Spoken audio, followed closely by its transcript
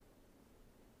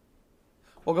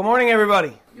Well, good morning,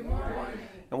 everybody. Good morning.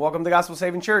 And welcome to Gospel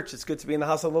Saving Church. It's good to be in the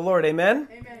house of the Lord. Amen?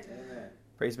 Amen.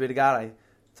 Praise be to God. I'm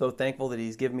so thankful that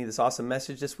He's given me this awesome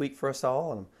message this week for us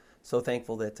all. And I'm so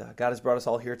thankful that God has brought us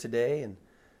all here today. And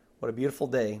what a beautiful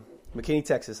day. McKinney,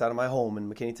 Texas, out of my home in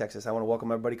McKinney, Texas. I want to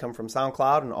welcome everybody come from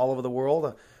SoundCloud and all over the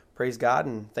world. Praise God,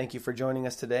 and thank you for joining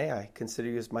us today. I consider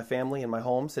you as my family and my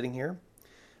home sitting here.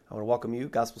 I want to welcome you,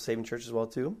 Gospel Saving Church, as well,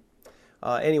 too.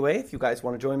 Anyway, if you guys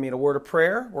want to join me in a word of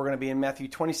prayer, we're going to be in Matthew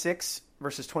 26,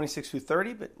 verses 26 through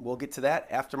 30, but we'll get to that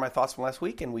after my thoughts from last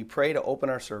week, and we pray to open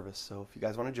our service. So if you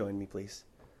guys want to join me, please.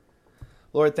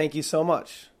 Lord, thank you so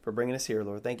much for bringing us here,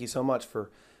 Lord. Thank you so much for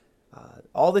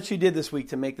all that you did this week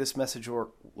to make this message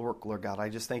work, Lord God. I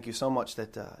just thank you so much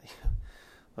that,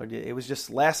 Lord, it was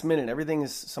just last minute. Everything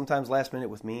is sometimes last minute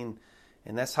with me,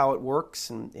 and that's how it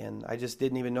works, and I just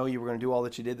didn't even know you were going to do all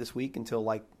that you did this week until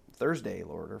like Thursday,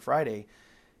 Lord, or Friday.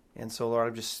 And so, Lord,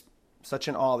 I'm just such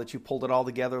in awe that you pulled it all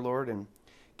together, Lord, and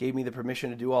gave me the permission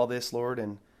to do all this, Lord,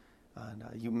 and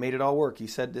you made it all work. You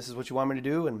said this is what you want me to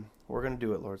do, and we're going to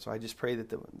do it, Lord. So I just pray that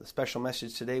the special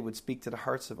message today would speak to the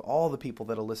hearts of all the people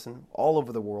that will listen all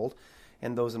over the world,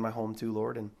 and those in my home too,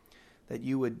 Lord, and that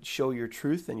you would show your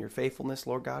truth and your faithfulness,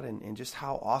 Lord God, and just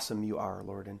how awesome you are,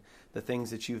 Lord, and the things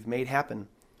that you've made happen,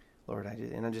 Lord.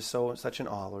 I'm just such in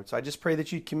awe, Lord. So I just pray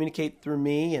that you communicate through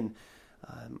me and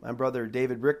my brother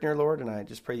David Brickner, Lord, and I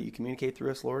just pray that you communicate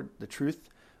through us, Lord, the truth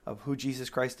of who Jesus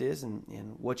Christ is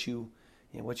and what you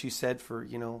said for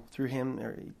through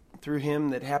him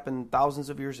that happened thousands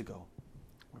of years ago.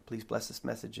 Lord, please bless this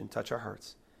message and touch our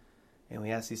hearts. And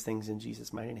we ask these things in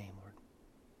Jesus' mighty name, Lord.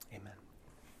 Amen.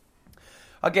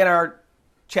 Again, our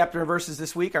chapter and verses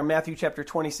this week are Matthew chapter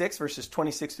 26, verses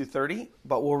 26 through 30,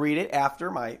 but we'll read it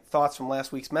after my thoughts from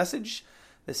last week's message.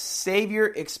 The Savior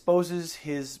exposes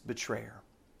his betrayer.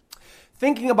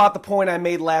 Thinking about the point I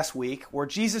made last week, where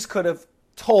Jesus could have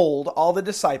told all the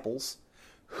disciples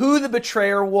who the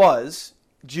betrayer was,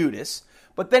 Judas,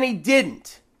 but then he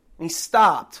didn't. He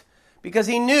stopped because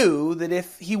he knew that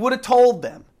if he would have told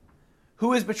them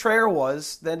who his betrayer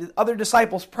was, then the other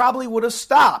disciples probably would have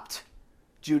stopped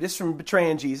Judas from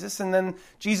betraying Jesus, and then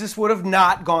Jesus would have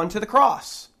not gone to the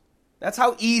cross. That's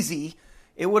how easy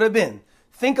it would have been.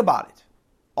 Think about it.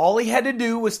 All he had to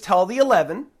do was tell the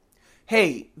 11,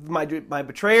 hey, my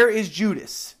betrayer is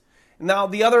Judas. Now,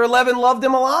 the other 11 loved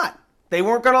him a lot. They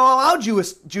weren't going to allow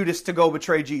Judas to go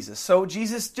betray Jesus. So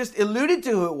Jesus just alluded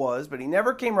to who it was, but he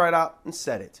never came right out and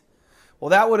said it. Well,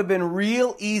 that would have been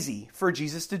real easy for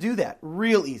Jesus to do that.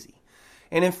 Real easy.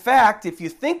 And in fact, if you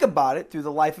think about it, through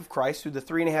the life of Christ, through the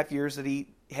 3.5 years that he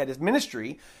had his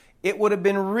ministry, it would have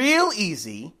been real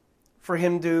easy for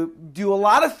him to do a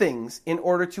lot of things in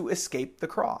order to escape the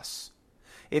cross.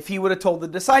 If he would have told the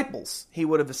disciples, he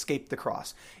would have escaped the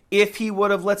cross. If he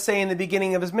would have, let's say in the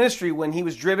beginning of his ministry, when he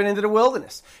was driven into the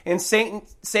wilderness, and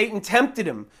Satan tempted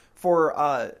him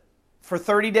for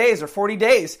 30 days or 40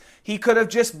 days, he could have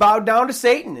just bowed down to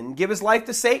Satan and give his life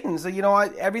to Satan. So,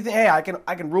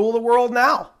 I can rule the world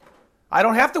now. I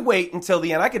don't have to wait until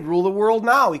the end. I could rule the world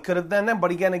now. He could have done that,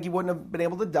 but again, he wouldn't have been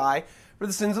able to die for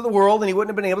the sins of the world, and he wouldn't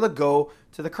have been able to go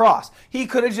to the cross. He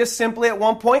could have just simply at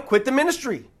one point quit the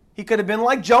ministry. He could have been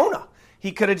like Jonah.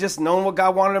 He could have just known what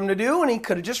God wanted him to do, and he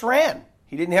could have just ran.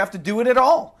 He didn't have to do it at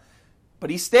all. But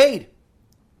he stayed.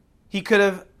 He could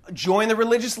have joined the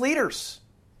religious leaders.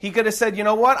 He could have said, you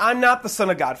know what? I'm not the Son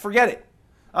of God. Forget it.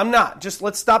 I'm not. Just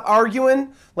let's stop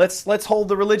arguing. Let's hold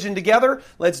the religion together.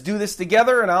 Let's do this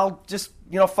together, and I'll just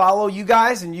follow you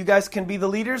guys, and you guys can be the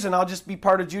leaders, and I'll just be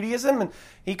part of Judaism. And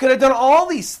he could have done all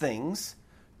these things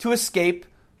to escape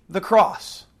the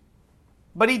cross.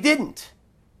 But he didn't.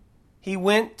 He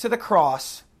went to the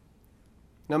cross,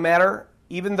 no matter,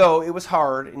 even though it was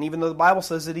hard, and even though the Bible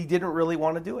says that he didn't really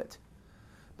want to do it.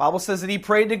 The Bible says that he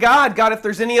prayed to God, God, if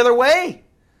there's any other way,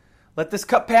 let this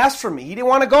cup pass from me. He didn't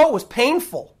want to go. It was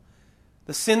painful.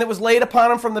 The sin that was laid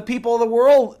upon him from the people of the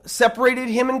world separated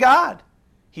him and God.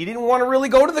 He didn't want to really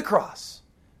go to the cross.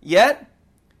 Yet,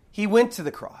 he went to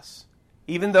the cross,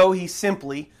 even though he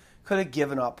simply could have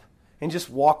given up and just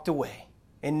walked away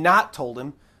and not told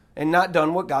him and not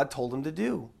done what God told him to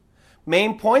do.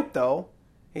 Main point, though,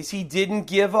 is he didn't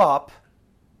give up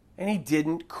and he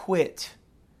didn't quit.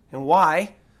 And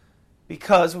why?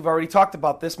 Because we've already talked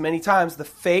about this many times. The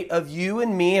fate of you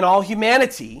and me and all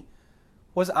humanity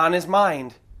was on his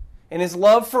mind. And his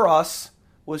love for us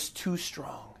was too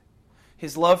strong.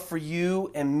 His love for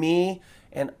you and me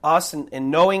and us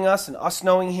and knowing us and us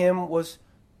knowing him was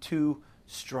too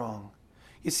strong.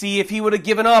 You see, if he would have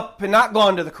given up and not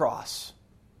gone to the cross,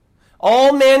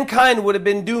 all mankind would have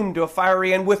been doomed to a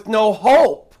fiery end with no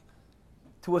hope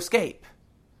to escape.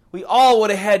 We all would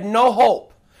have had no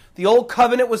hope The old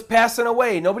covenant was passing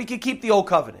away. Nobody could keep the old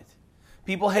covenant.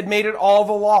 People had made it all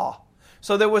the law.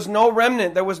 So there was no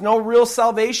remnant. There was no real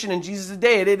salvation in Jesus'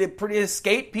 day. It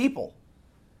escaped people.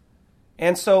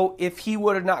 And so if he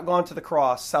would have not gone to the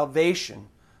cross, salvation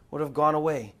would have gone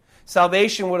away.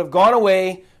 Salvation would have gone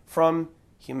away from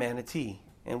humanity,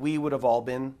 and we would have all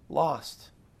been lost.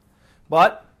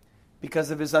 But because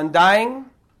of his undying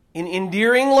and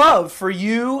endearing love for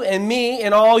you and me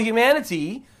and all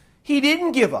humanity, he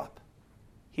didn't give up.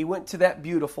 He went to that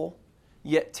beautiful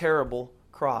yet terrible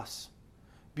cross.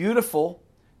 Beautiful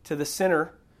to the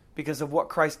sinner because of what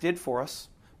Christ did for us,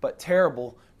 but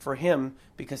terrible for him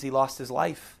because he lost his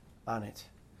life on it.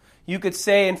 You could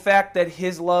say, in fact, that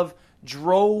his love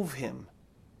drove him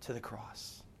to the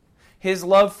cross. His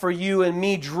love for you and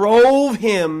me drove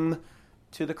him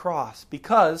to the cross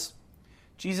because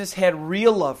Jesus had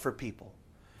real love for people.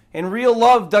 And real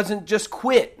love doesn't just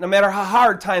quit no matter how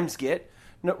hard times get.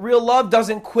 Real love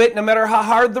doesn't quit no matter how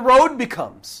hard the road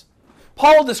becomes.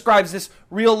 Paul describes this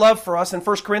real love for us in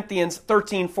 1 Corinthians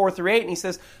 13, 4 through 8, and he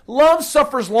says, love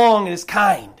suffers long and is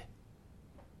kind.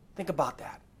 Think about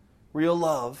that. Real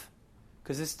love,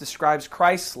 because this describes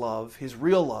Christ's love, his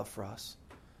real love for us.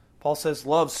 Paul says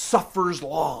love suffers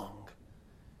long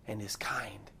and is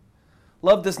kind.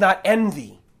 Love does not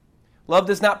envy. Love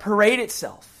does not parade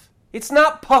itself. It's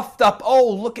not puffed up.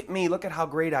 Oh, look at me. Look at how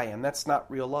great I am. That's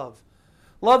not real love.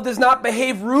 Love does not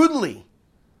behave rudely.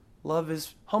 Love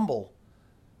is humble.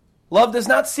 Love does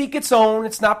not seek its own.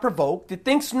 It's not provoked. It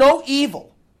thinks no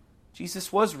evil.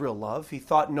 Jesus was real love. He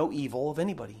thought no evil of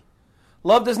anybody.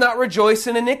 Love does not rejoice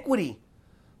in iniquity.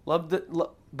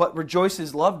 But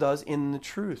rejoices, love does, in the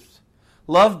truth.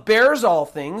 Love bears all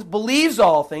things, believes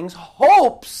all things,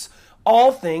 hopes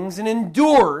all things, and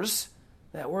endures.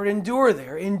 That word endure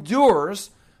there,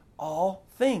 endures all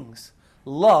things.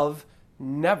 Love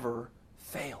never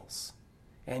fails.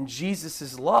 And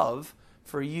Jesus' love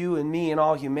for you and me and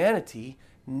all humanity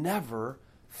never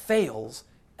fails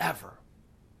ever.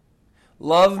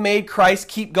 Love made Christ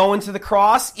keep going to the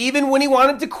cross even when he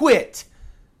wanted to quit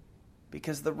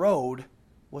because the road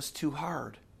was too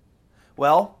hard.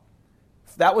 Well,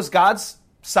 that was God's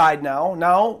side now.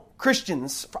 Now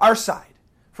Christians, our side.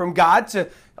 From God to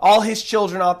all his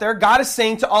children out there, God is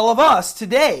saying to all of us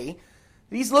today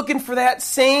that he's looking for that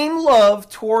same love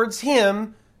towards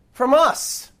him from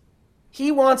us.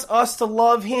 He wants us to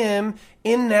love him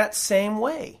in that same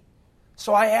way.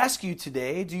 So I ask you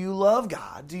today, do you love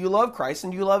God? Do you love Christ?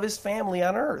 And do you love his family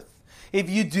on earth? If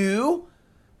you do,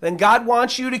 then God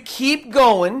wants you to keep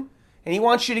going, and he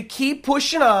wants you to keep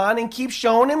pushing on and keep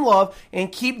showing him love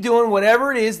and keep doing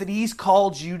whatever it is that he's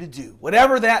called you to do,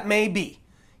 whatever that may be.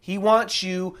 He wants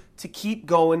you to keep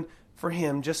going for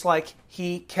him, just like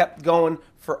he kept going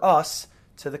for us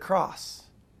to the cross.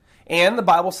 And the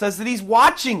Bible says that he's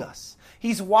watching us.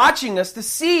 He's watching us to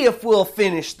see if we'll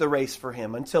finish the race for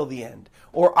him until the end.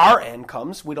 Or our end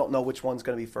comes. We don't know which one's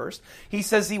going to be first. He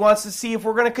says he wants to see if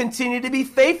we're going to continue to be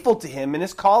faithful to him in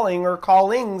his calling or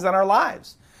callings on our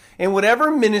lives. In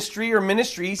whatever ministry or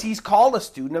ministries he's called us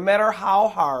to, no matter how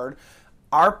hard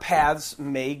our paths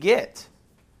may get.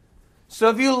 So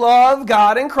if you love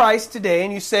God and Christ today,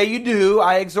 and you say you do,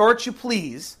 I exhort you,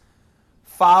 please,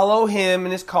 follow him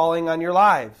and his calling on your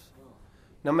lives.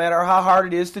 No matter how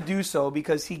hard it is to do so,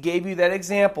 because he gave you that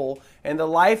example and the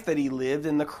life that he lived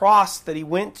and the cross that he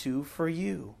went to for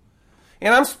you.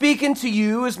 And I'm speaking to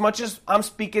you as much as I'm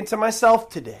speaking to myself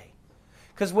today.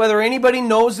 Because whether anybody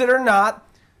knows it or not,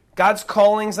 God's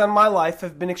callings on my life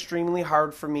have been extremely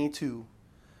hard for me too.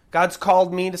 God's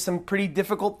called me to some pretty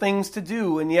difficult things to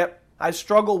do, and yet I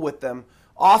struggle with them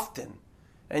often.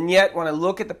 And yet when I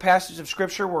look at the passage of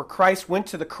Scripture where Christ went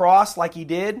to the cross like he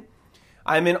did,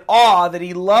 I'm in awe that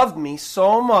he loved me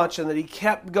so much and that he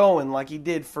kept going like he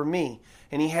did for me.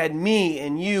 And he had me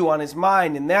and you on his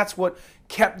mind, and that's what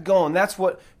kept going. That's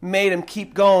what made him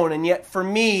keep going. And yet for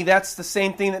me, that's the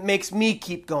same thing that makes me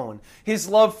keep going. His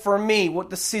love for me,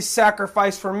 his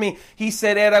sacrifice for me. He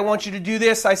said, Ed, I want you to do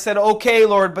this. I said, okay,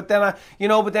 Lord. But then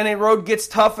the road gets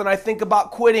tough and I think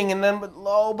about quitting. And then, but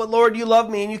Lord, you love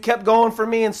me and you kept going for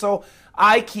me. And so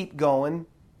I keep going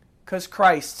because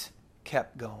Christ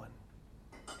kept going.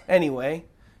 Anyway,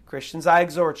 Christians, I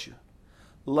exhort you.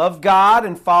 Love God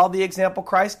and follow the example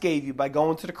Christ gave you by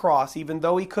going to the cross, even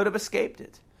though he could have escaped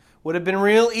it. Would have been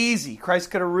real easy. Christ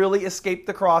could have really escaped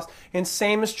the cross. And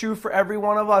same is true for every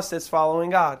one of us that's following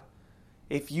God.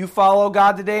 If you follow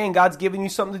God today and God's giving you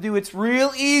something to do, it's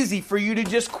real easy for you to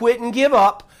just quit and give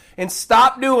up and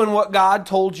stop doing what God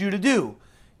told you to do.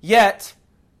 Yet,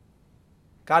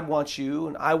 God wants you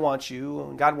and I want you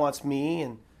and God wants me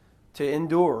and to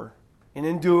endure and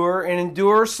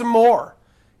endure some more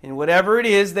in whatever it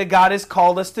is that God has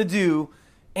called us to do,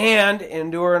 and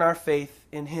endure in our faith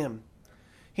in Him.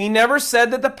 He never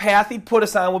said that the path He put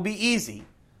us on will be easy,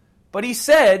 but He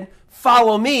said,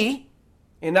 follow me,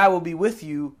 and I will be with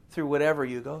you through whatever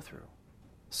you go through.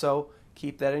 So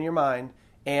keep that in your mind,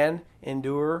 and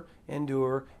endure,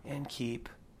 and keep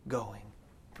going.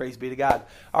 Praise be to God.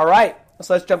 All right,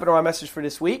 so let's jump into our message for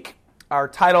this week. Our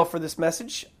title for this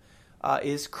message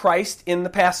is Christ in the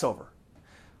Passover.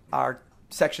 Our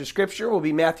section of Scripture will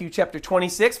be Matthew chapter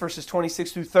 26, verses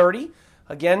 26 through 30.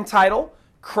 Again, title,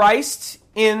 Christ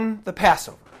in the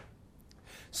Passover.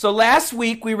 So last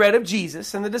week we read of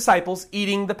Jesus and the disciples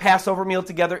eating the Passover meal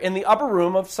together in the upper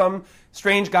room of some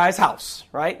strange guy's house,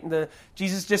 right?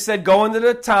 Jesus just said, go into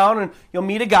the town and you'll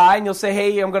meet a guy and you'll say,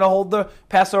 hey, I'm going to hold the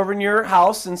Passover in your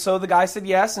house. And so the guy said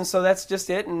yes, and so that's just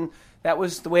it. And that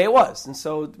was the way it was. And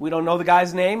so we don't know the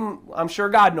guy's name. I'm sure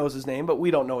God knows his name, but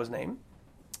we don't know his name.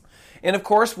 And of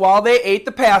course, while they ate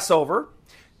the Passover,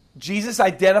 Jesus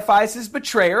identifies his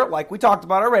betrayer, like we talked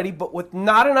about already, but with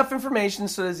not enough information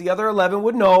so as the other 11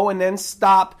 would know and then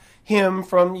stop him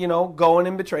from, going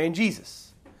and betraying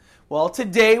Jesus. Well,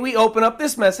 today we open up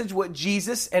this message with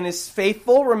Jesus and his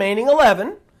faithful remaining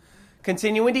 11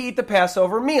 continuing to eat the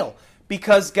Passover meal.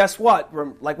 Because guess what?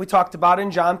 Like we talked about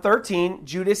in John 13,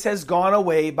 Judas has gone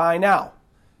away by now.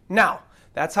 Now,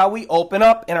 that's how we open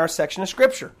up in our section of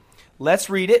Scripture. Let's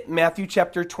read it, Matthew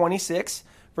chapter 26,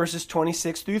 verses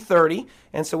 26 through 30.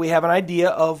 And so we have an idea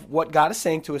of what God is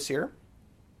saying to us here.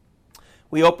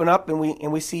 We open up and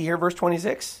we see here verse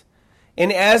 26.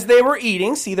 And as they were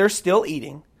eating, see they're still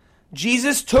eating,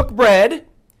 Jesus took bread,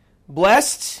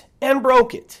 blessed, and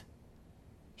broke it.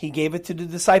 He gave it to the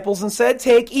disciples and said,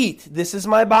 take, eat, this is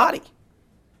my body.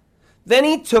 Then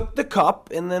he took the cup,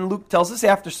 and then Luke tells us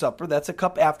after supper, that's a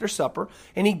cup after supper,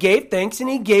 and he gave thanks and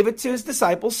he gave it to his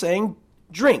disciples, saying,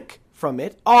 drink from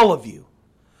it, all of you.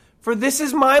 For this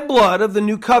is my blood of the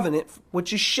new covenant,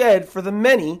 which is shed for the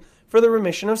many for the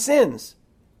remission of sins.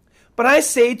 But I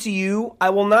say to you, I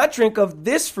will not drink of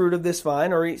this fruit of this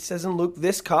vine, or he says in Luke,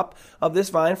 this cup of this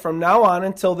vine from now on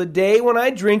until the day when I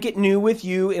drink it new with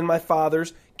you in my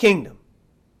Father's kingdom.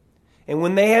 And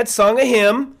when they had sung a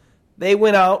hymn, they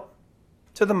went out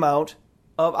to the Mount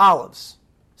of Olives.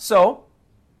 So,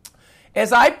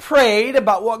 as I prayed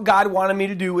about what God wanted me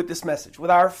to do with this message, with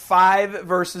our 5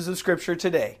 verses of Scripture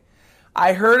today,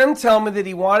 I heard him tell me that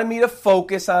he wanted me to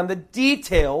focus on the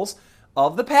details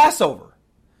of the Passover.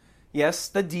 Yes,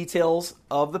 the details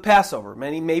of the Passover.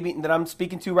 Many maybe that I'm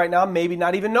speaking to right now maybe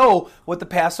not even know what the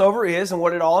Passover is and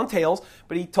what it all entails,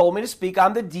 but he told me to speak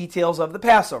on the details of the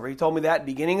Passover. He told me that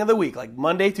beginning of the week, like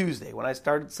Monday, Tuesday, when I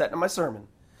started setting my sermon.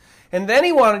 And then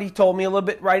he told me a little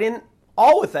bit right in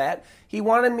all with that, he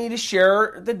wanted me to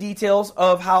share the details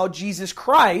of how Jesus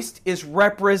Christ is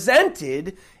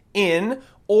represented in,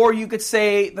 or you could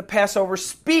say the Passover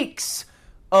speaks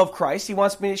of Christ. He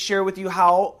wants me to share with you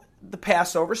how the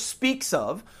Passover speaks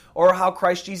of, or how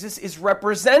Christ Jesus is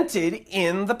represented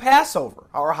in the Passover,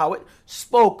 or how it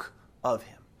spoke of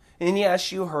him. And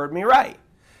yes, you heard me right.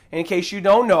 In case you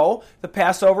don't know, the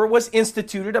Passover was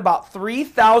instituted about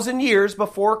 3,000 years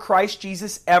before Christ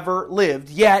Jesus ever lived.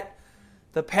 Yet,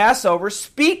 the Passover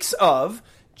speaks of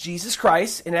Jesus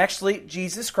Christ, and actually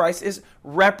Jesus Christ is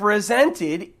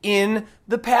represented in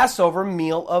the Passover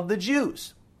meal of the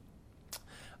Jews.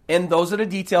 And those are the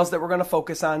details that we're going to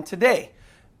focus on today.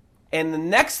 And the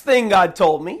next thing God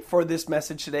told me for this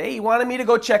message today, he wanted me to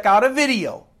go check out a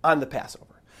video on the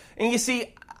Passover. And you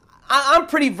see, I'm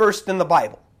pretty versed in the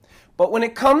Bible. But when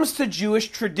it comes to Jewish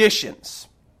traditions,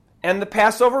 and the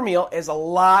Passover meal is a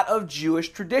lot of Jewish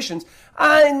traditions,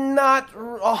 I'm not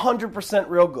 100%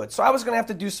 real good. So I was going to have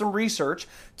to do some research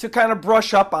to kind of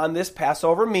brush up on this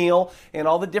Passover meal and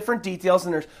all the different details.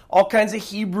 And there's all kinds of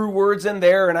Hebrew words in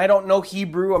there. And I don't know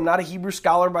Hebrew. I'm not a Hebrew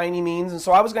scholar by any means. And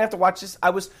so I was going to have to watch this.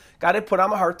 Got it put on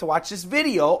my heart to watch this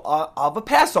video of a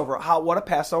Passover, what a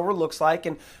Passover looks like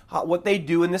and what they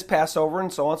do in this Passover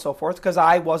and so on and so forth. Because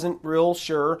I wasn't real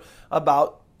sure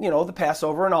about, the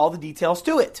Passover and all the details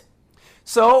to it.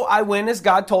 So I went as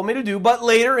God told me to do, but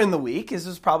later in the week, this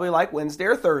was probably like Wednesday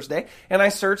or Thursday, and I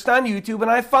searched on YouTube and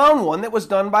I found one that was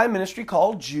done by a ministry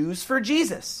called Jews for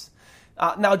Jesus.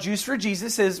 Now, Jews for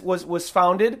Jesus was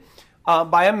founded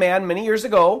by a man many years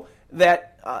ago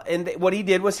and what he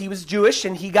did was he was Jewish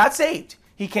and he got saved.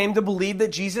 He came to believe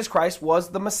that Jesus Christ was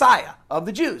the Messiah of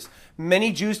the Jews.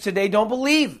 Many Jews today don't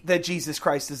believe that Jesus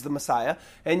Christ is the Messiah,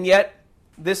 and yet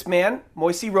this man,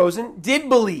 Moisey Rosen, did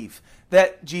believe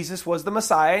that Jesus was the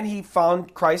Messiah, and he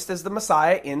found Christ as the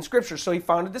Messiah in Scripture. So he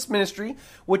founded this ministry,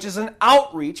 which is an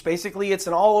outreach. Basically, it's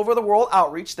an all over the world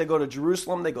outreach. They go to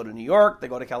Jerusalem, they go to New York, they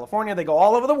go to California, they go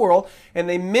all over the world, and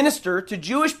they minister to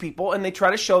Jewish people, and they try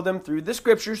to show them through the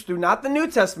Scriptures, through not the New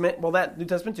Testament, well, that New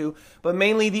Testament too, but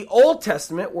mainly the Old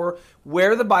Testament,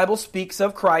 where the Bible speaks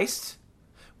of Christ,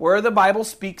 where the Bible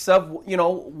speaks of,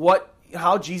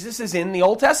 how Jesus is in the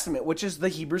Old Testament, which is the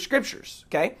Hebrew Scriptures,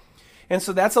 okay? And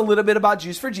so that's a little bit about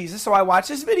Jews for Jesus. So I watched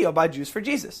this video about Jews for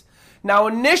Jesus. Now,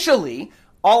 initially,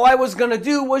 all I was going to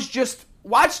do was just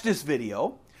watch this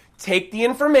video, take the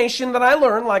information that I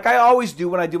learned, like I always do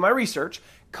when I do my research,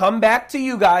 come back to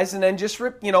you guys, and then just,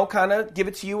 kind of give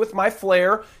it to you with my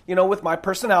flair, with my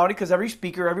personality, because every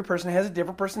speaker, every person has a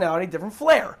different personality, different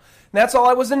flair. And that's all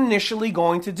I was initially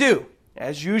going to do,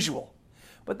 as usual.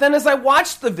 But then as I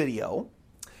watched the video,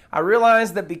 I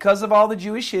realized that because of all the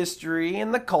Jewish history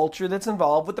and the culture that's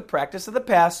involved with the practice of the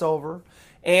Passover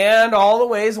and all the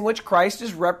ways in which Christ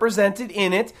is represented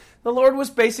in it, the Lord was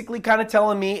basically kind of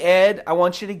telling me, Ed, I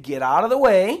want you to get out of the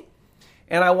way,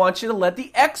 and I want you to let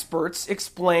the experts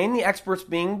explain, the experts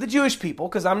being the Jewish people,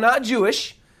 because I'm not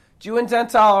Jewish. Jew and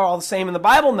Gentile are all the same in the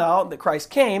Bible now that Christ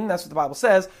came. That's what the Bible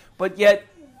says. But yet,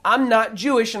 I'm not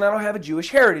Jewish, and I don't have a Jewish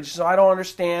heritage, so I don't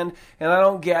understand, and I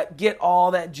don't get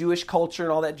all that Jewish culture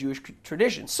and all that Jewish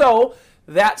tradition. So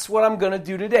that's what I'm going to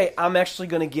do today. I'm actually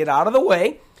going to get out of the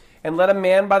way and let a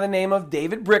man by the name of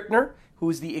David Brickner, who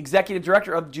is the executive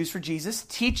director of Jews for Jesus,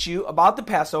 teach you about the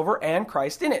Passover and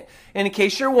Christ in it. And in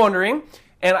case you're wondering,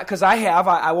 and because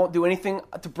I won't do anything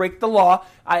to break the law,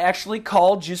 I actually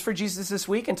called Jews for Jesus this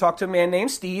week and talked to a man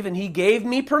named Steve, and he gave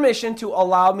me permission to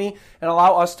allow me and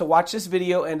allow us to watch this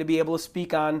video and to be able to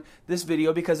speak on this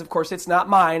video because, of course, it's not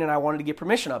mine, and I wanted to get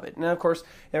permission of it. And, of course,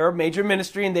 they're a major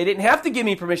ministry, and they didn't have to give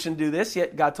me permission to do this,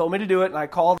 yet God told me to do it, and I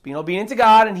called, being obedient to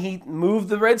God, and he moved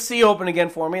the Red Sea open again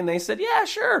for me, and they said, yeah,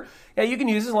 sure. Yeah, you can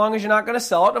use it as long as you're not going to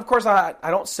sell it. And, of course, I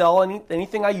don't sell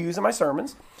anything I use in my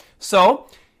sermons. So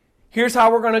here's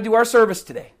how we're going to do our service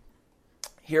today.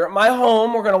 Here at my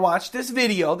home, we're going to watch this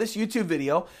video, this YouTube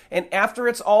video, and after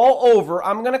it's all over,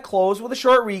 I'm going to close with a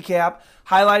short recap,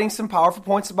 highlighting some powerful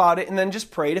points about it, and then just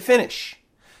pray to finish.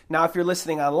 Now, if you're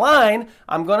listening online,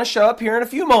 I'm going to show up here in a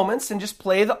few moments and just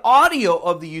play the audio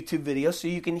of the YouTube video so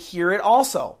you can hear it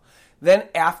also. Then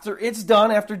after it's done,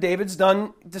 after David's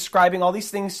done describing all these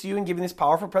things to you and giving this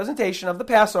powerful presentation of the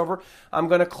Passover, I'm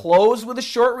going to close with a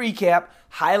short recap,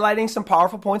 highlighting some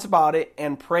powerful points about it,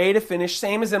 and pray to finish,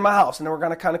 same as in my house. And then we're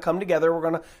going to kind of come together. We're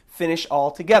going to finish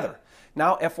all together.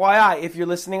 Now, FYI, if you're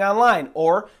listening online,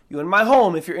 or you in my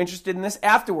home, if you're interested in this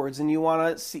afterwards and you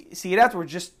want to see it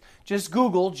afterwards, just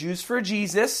Google Jews for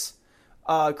Jesus,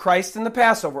 Christ in the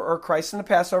Passover, or Christ in the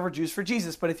Passover, Jews for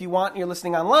Jesus. But if you want, and you're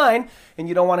listening online, and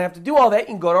you don't want to have to do all that, you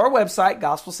can go to our website,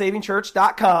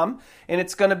 gospelsavingchurch.com, and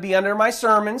it's going to be under my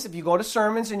sermons. If you go to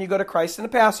sermons and you go to Christ in the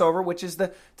Passover, which is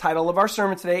the title of our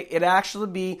sermon today, you'll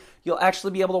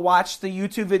actually be able to watch the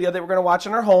YouTube video that we're going to watch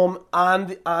in our home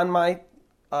on my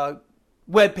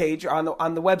webpage, or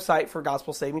on the website for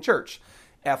Gospel Saving Church,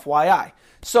 FYI.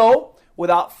 So,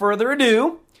 without further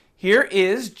ado, here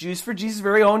is Jews for Jesus'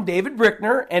 very own David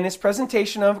Brickner and his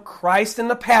presentation of Christ in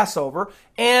the Passover,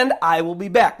 and I will be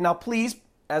back. Now, please,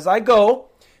 as I go,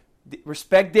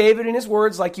 respect David and his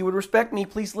words like you would respect me.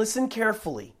 Please listen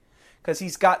carefully, because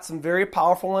he's got some very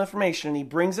powerful information, and he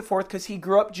brings it forth because he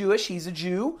grew up Jewish. He's a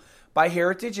Jew by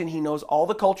heritage, and he knows all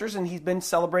the cultures, and he's been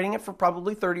celebrating it for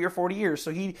probably 30 or 40 years.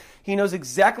 So he knows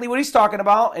exactly what he's talking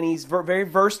about, and he's very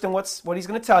versed in what he's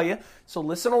going to tell you. So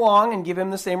listen along and give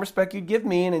him the same respect you'd give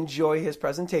me, and enjoy his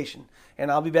presentation. And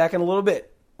I'll be back in a little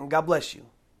bit. And God bless you.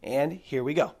 And here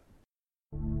we go.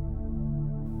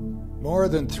 More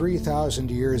than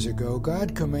 3,000 years ago,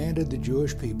 God commanded the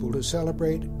Jewish people to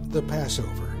celebrate the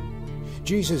Passover.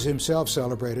 Jesus himself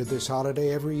celebrated this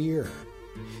holiday every year.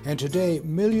 And today,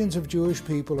 millions of Jewish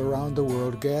people around the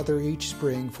world gather each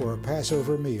spring for a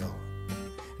Passover meal.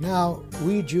 Now,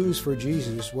 we Jews for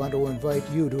Jesus want to invite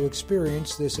you to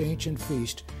experience this ancient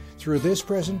feast through this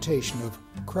presentation of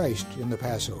Christ in the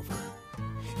Passover.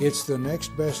 It's the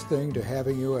next best thing to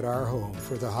having you at our home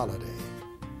for the holiday.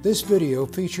 This video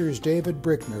features David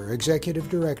Brickner, Executive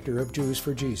Director of Jews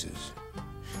for Jesus.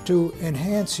 To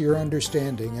enhance your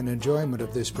understanding and enjoyment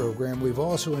of this program, we've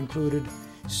also included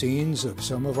scenes of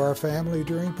some of our family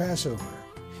during Passover,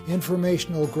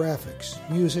 informational graphics,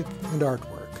 music, and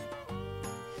artwork.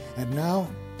 And now,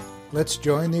 let's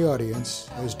join the audience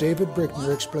as David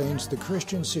Brickner explains the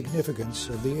Christian significance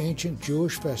of the ancient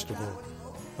Jewish festival,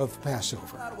 of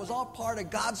Passover. It was all part of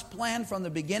God's plan from the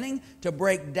beginning to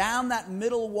break down that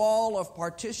middle wall of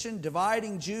partition,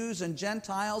 dividing Jews and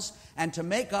Gentiles, and to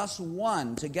make us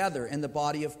one together in the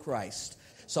body of Christ.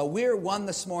 So we're one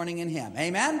this morning in Him.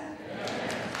 Amen? Amen.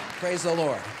 Praise the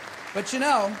Lord. But you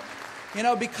know,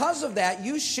 because of that,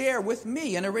 you share with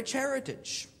me in a rich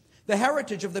heritage. The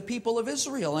heritage of the people of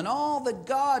Israel and all that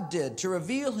God did to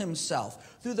reveal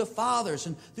Himself through the fathers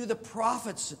and through the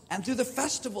prophets and through the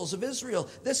festivals of Israel.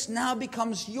 This now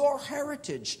becomes your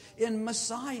heritage in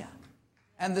Messiah.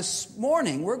 And this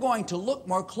morning, we're going to look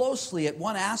more closely at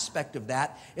one aspect of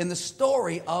that in the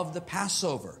story of the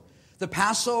Passover. The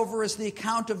Passover is the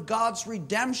account of God's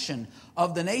redemption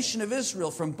of the nation of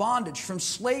Israel from bondage, from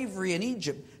slavery in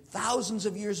Egypt thousands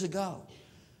of years ago.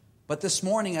 But this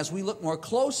morning, as we look more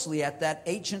closely at that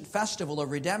ancient festival of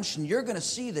redemption, you're going to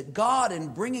see that God,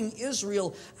 in bringing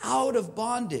Israel out of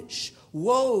bondage,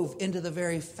 wove into the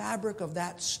very fabric of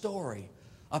that story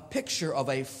a picture of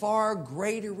a far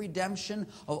greater redemption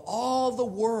of all the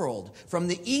world from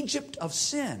the Egypt of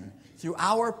sin through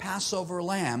our Passover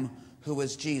lamb, who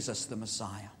is Jesus the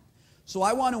Messiah. So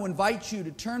I want to invite you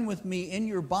to turn with me in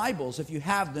your Bibles, if you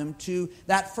have them, to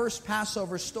that first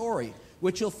Passover story,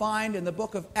 which you'll find in the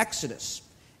book of Exodus.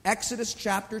 Exodus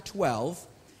chapter 12,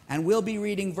 and we'll be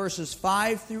reading verses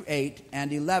 5 through 8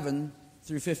 and 11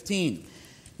 through 15.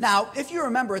 Now, if you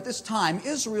remember, at this time,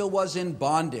 Israel was in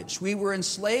bondage. We were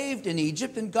enslaved in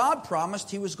Egypt, and God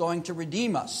promised He was going to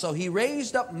redeem us. So He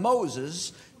raised up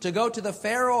Moses to go to the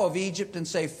Pharaoh of Egypt and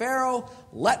say, "Pharaoh,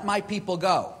 let my people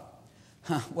go."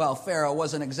 Well, Pharaoh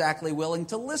wasn't exactly willing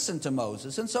to listen to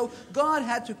Moses, and so God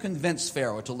had to convince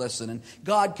Pharaoh to listen, and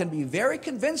God can be very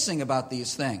convincing about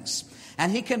these things.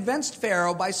 And He convinced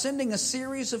Pharaoh by sending a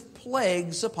series of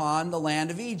plagues upon the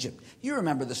land of Egypt. You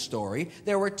remember the story.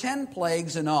 There were 10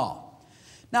 plagues in all.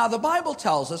 Now, the Bible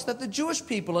tells us that the Jewish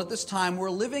people at this time were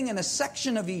living in a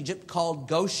section of Egypt called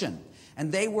Goshen,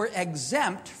 and they were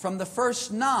exempt from the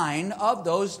first 9 of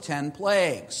those 10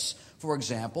 plagues. For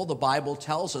example, the Bible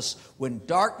tells us when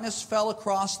darkness fell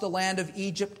across the land of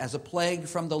Egypt as a plague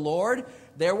from the Lord,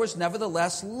 there was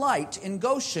nevertheless light in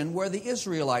Goshen where the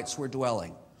Israelites were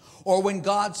dwelling. Or when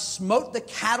God smote the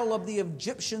cattle of the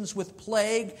Egyptians with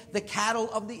plague, the cattle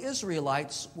of the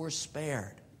Israelites were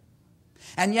spared.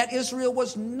 And yet Israel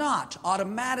was not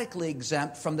automatically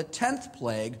exempt from the 10th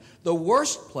plague, the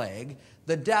worst plague,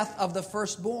 the death of the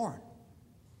firstborn.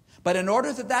 But in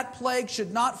order that that plague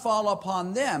should not fall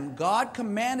upon them, God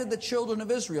commanded the children of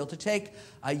Israel to take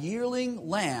a yearling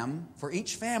lamb for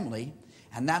each family,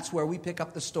 and that's where we pick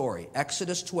up the story.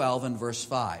 Exodus 12 and verse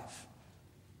 5.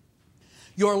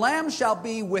 "Your lamb shall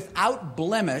be without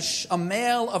blemish, a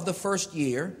male of the first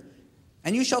year,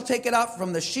 and you shall take it out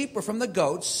from the sheep or from the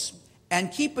goats,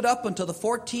 and keep it up until the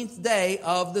 14th day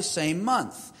of the same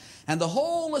month. And the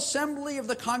whole assembly of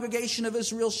the congregation of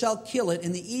Israel shall kill it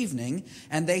in the evening,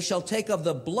 and they shall take of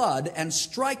the blood and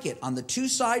strike it on the 2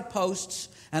 side posts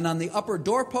and on the upper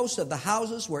doorposts of the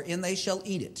houses wherein they shall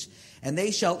eat it. And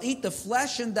they shall eat the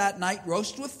flesh in that night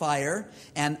roast with fire,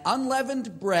 and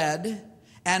unleavened bread,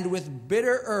 and with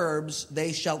bitter herbs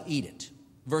they shall eat it."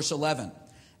 Verse 11.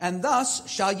 "And thus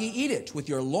shall ye eat it, with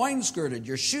your loins girded,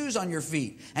 your shoes on your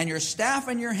feet, and your staff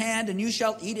in your hand, and you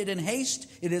shall eat it in haste.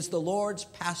 It is the Lord's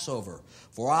Passover.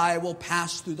 For I will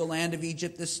pass through the land of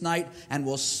Egypt this night, and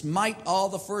will smite all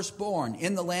the firstborn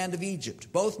in the land of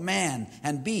Egypt, both man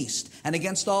and beast, and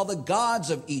against all the gods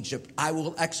of Egypt I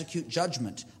will execute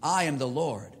judgment. I am the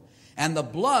Lord. And the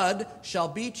blood shall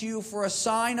be to you for a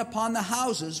sign upon the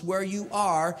houses where you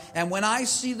are. And when I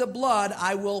see the blood,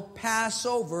 I will pass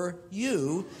over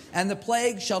you, and the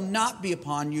plague shall not be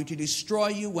upon you to destroy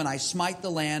you when I smite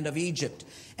the land of Egypt.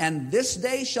 And this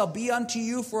day shall be unto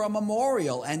you for a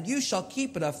memorial, and you shall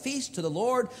keep it a feast to the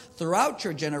Lord throughout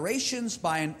your generations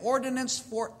by an ordinance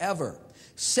forever.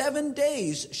 7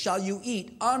 days shall you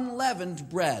eat unleavened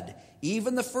bread.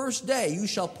 Even the first day you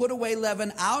shall put away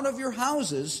leaven out of your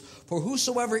houses, for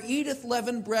whosoever eateth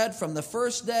leavened bread from the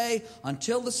first day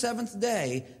until the 7th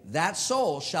day, that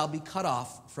soul shall be cut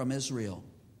off from Israel."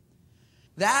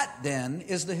 That, then,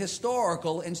 is the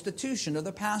historical institution of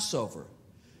the Passover.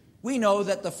 We know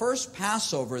that the first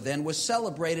Passover, then, was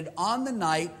celebrated on the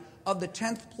night of the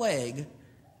 10th plague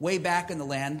way back in the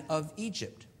land of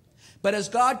Egypt. But as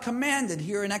God commanded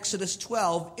here in Exodus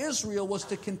 12, Israel was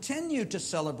to continue to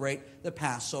celebrate the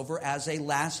Passover as a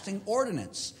lasting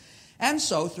ordinance. And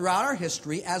so, throughout our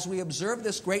history, as we observe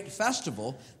this great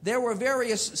festival, there were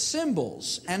various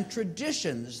symbols and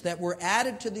traditions that were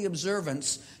added to the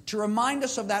observance to remind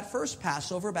us of that first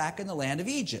Passover back in the land of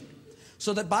Egypt.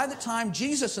 So that by the time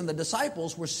Jesus and the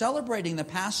disciples were celebrating the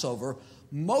Passover,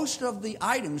 most of the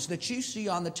items that you see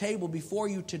on the table before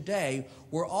you today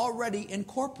were already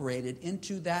incorporated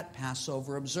into that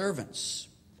Passover observance.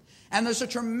 And there's a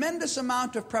tremendous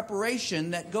amount of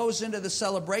preparation that goes into the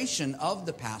celebration of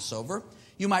the Passover.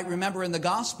 You might remember in the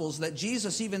Gospels that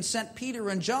Jesus even sent Peter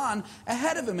and John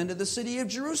ahead of him into the city of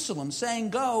Jerusalem, saying,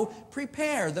 "Go,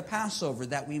 prepare the Passover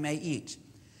that we may eat."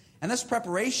 And this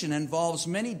preparation involves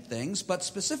many things, but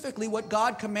specifically what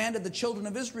God commanded the children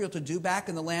of Israel to do back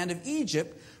in the land of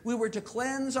Egypt. We were to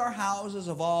cleanse our houses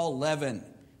of all leaven,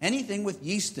 anything with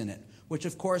yeast in it, which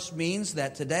of course means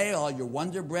that today all your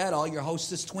Wonder Bread, all your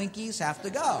Hostess Twinkies have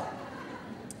to go.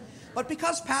 But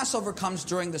because Passover comes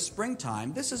during the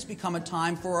springtime, this has become a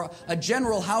time for a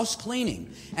general house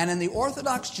cleaning. And in the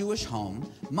Orthodox Jewish home,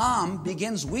 Mom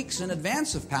begins weeks in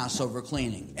advance of Passover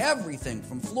cleaning. Everything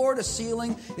from floor to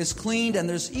ceiling is cleaned, and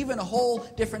there's even a whole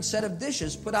different set of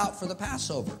dishes put out for the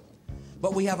Passover.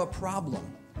 But we have a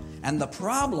problem. And the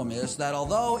problem is that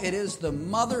although it is the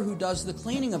mother who does the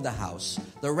cleaning of the house,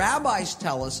 the rabbis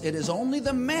tell us it is only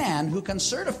the man who can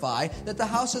certify that the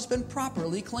house has been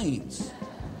properly cleaned.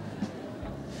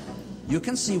 You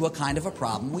can see what kind of a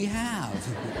problem we have.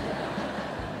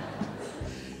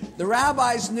 The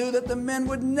rabbis knew that the men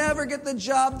would never get the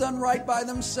job done right by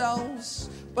themselves,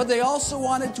 but they also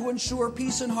wanted to ensure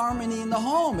peace and harmony in the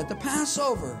home at the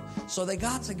Passover. So they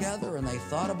got together and they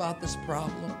thought about this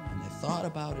problem, and they thought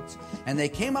about it, and they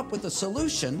came up with a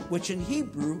solution, which in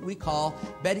Hebrew we call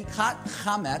Bedikat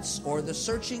Chametz, or the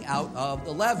searching out of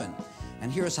the leaven.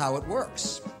 And here's how it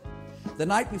works. The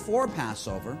night before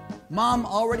Passover, Mom,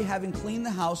 already having cleaned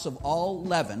the house of all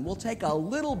leaven, will take a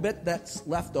little bit that's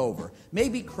left over,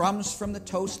 maybe crumbs from the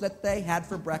toast that they had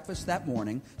for breakfast that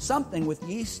morning, something with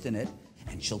yeast in it,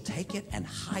 and she'll take it and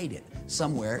hide it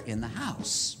somewhere in the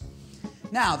house.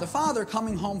 Now, the father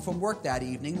coming home from work that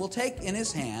evening will take in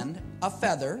his hand a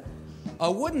feather,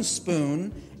 a wooden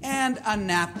spoon, and a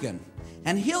napkin.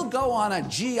 And he'll go on a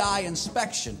GI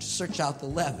inspection to search out the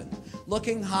leaven,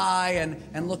 looking high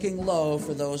and looking low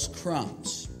for those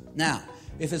crumbs. Now,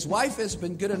 if his wife has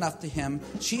been good enough to him,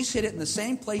 she's hid it in the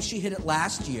same place she hid it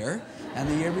last year and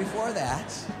the year before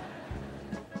that.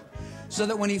 So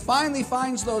that when he finally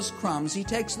finds those crumbs, he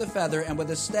takes the feather and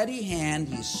with a steady hand,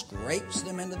 he scrapes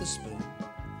them into the spoon,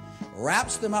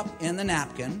 wraps them up in the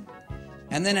napkin,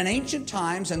 and then in ancient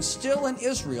times and still in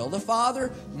Israel, the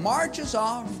father marches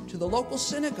off to the local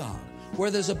synagogue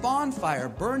where there's a bonfire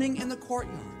burning in the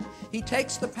courtyard. He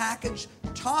takes the package,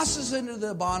 tosses it into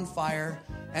the bonfire,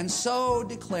 and so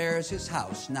declares his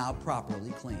house now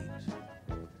properly cleaned.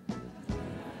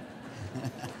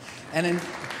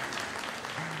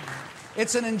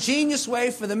 It's an ingenious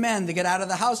way for the men to get out of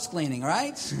the house cleaning,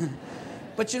 right?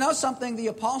 But you know something? The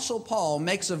Apostle Paul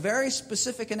makes a very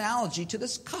specific analogy to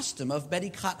this custom of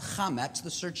Bedikat Chametz,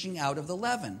 the searching out of the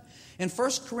leaven. In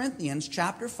 1 Corinthians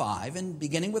chapter 5, and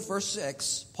beginning with verse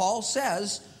 6, Paul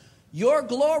says, "Your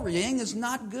glorying is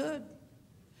not good.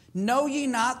 Know ye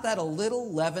not that a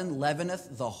little leaven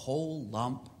leaveneth the whole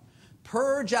lump?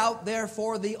 Purge out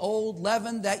therefore the old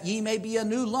leaven, that ye may be a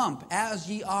new lump, as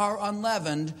ye are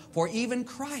unleavened. For even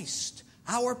Christ,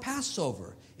 our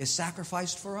Passover, is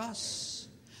sacrificed for us.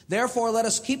 Therefore let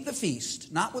us keep the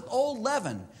feast, not with old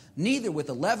leaven, neither with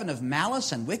the leaven of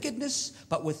malice and wickedness,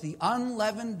 but with the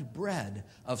unleavened bread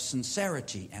of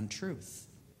sincerity and truth."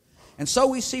 And so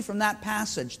we see from that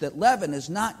passage that leaven is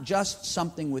not just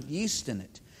something with yeast in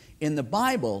it. In the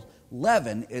Bible,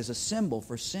 leaven is a symbol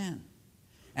for sin.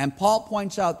 And Paul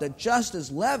points out that just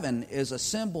as leaven is a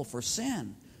symbol for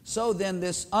sin, so then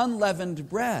this unleavened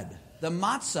bread, the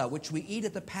matzah which we eat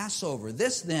at the Passover,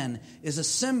 this then is a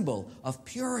symbol of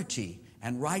purity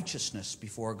and righteousness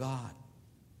before God.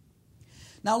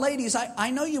 Now, ladies, I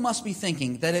know you must be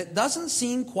thinking that it doesn't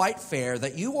seem quite fair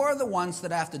that you are the ones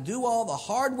that have to do all the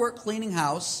hard work cleaning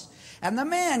house, and the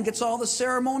man gets all the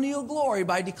ceremonial glory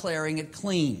by declaring it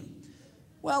clean.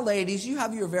 Well, ladies, you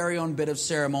have your very own bit of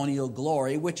ceremonial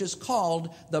glory, which is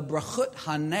called the Brachut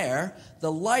Haner,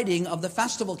 the lighting of the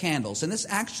festival candles. And this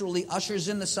actually ushers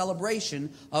in the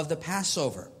celebration of the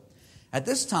Passover. At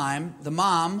this time, the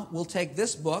mom will take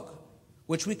this book,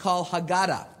 which we call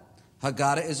Haggadah.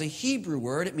 Haggadah is a Hebrew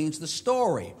word. It means the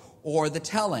story or the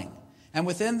telling. And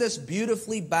within this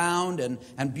beautifully bound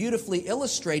and beautifully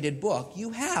illustrated book,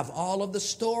 you have all of the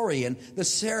story and the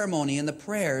ceremony and the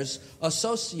prayers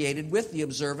associated with the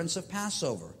observance of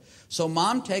Passover. So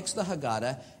Mom takes the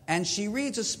Haggadah and she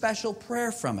reads a special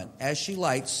prayer from it as she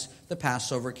lights the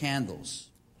Passover candles.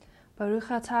 Baruch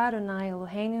atah Adonai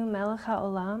Eloheinu melech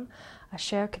haolam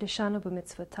asher kedeshanu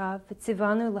b'mitzvotav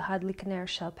v'tzivanu lahadlik ner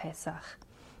shel Pesach.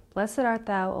 Blessed art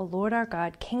thou, O Lord our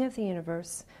God, King of the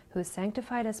universe, who has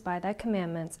sanctified us by thy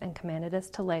commandments and commanded us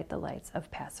to light the lights of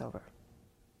Passover.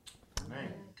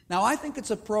 Amen. Now, I think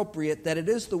it's appropriate that it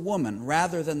is the woman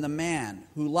rather than the man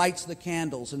who lights the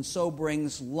candles and so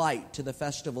brings light to the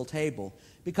festival table,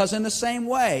 because in the same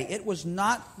way, it was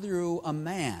not through a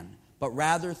man, but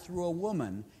rather through a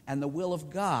woman and the will of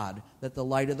God that the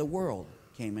light of the world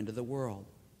came into the world.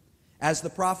 As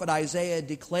the prophet Isaiah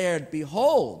declared,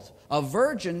 "Behold, a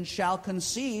virgin shall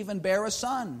conceive and bear a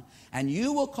son, and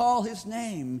you will call his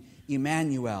name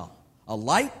Emmanuel, a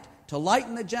light to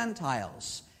lighten the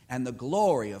Gentiles, and the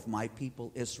glory of my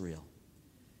people Israel."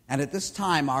 And at this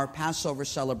time, our Passover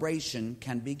celebration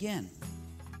can begin.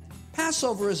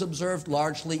 Passover is observed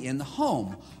largely in the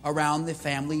home, around the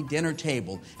family dinner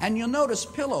table. And you'll notice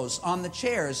pillows on the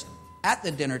chairs at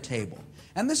the dinner table.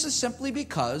 And this is simply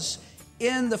because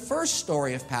in the first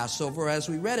story of Passover, as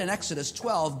we read in Exodus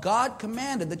 12, God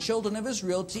commanded the children of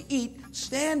Israel to eat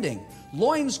standing,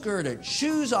 loins girded,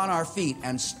 shoes on our feet,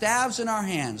 and staves in our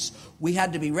hands. We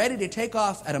had to be ready to take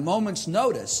off at a moment's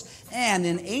notice. And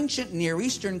in ancient Near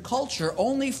Eastern culture,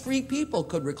 only free people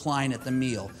could recline at the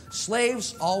meal.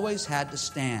 Slaves always had to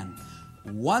stand.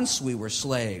 Once we were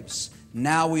slaves,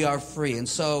 now we are free. And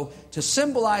so, to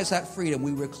symbolize that freedom,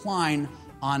 we recline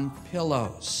on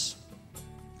pillows.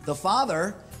 The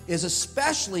father is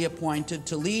especially appointed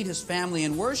to lead his family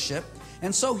in worship,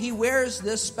 and so he wears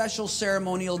this special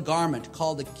ceremonial garment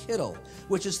called a kittel,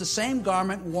 which is the same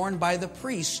garment worn by the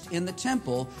priest in the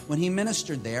temple when he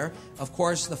ministered there. Of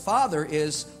course, the father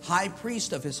is high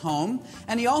priest of his home,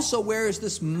 and he also wears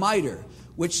this mitre,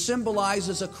 which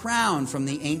symbolizes a crown from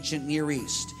the ancient Near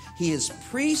East. He is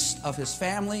priest of his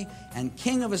family and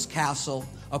king of his castle.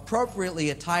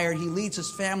 Appropriately attired, he leads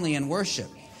his family in worship.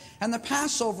 And the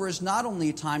Passover is not only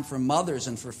a time for mothers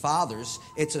and for fathers,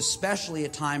 it's especially a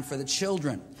time for the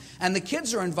children. And the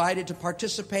kids are invited to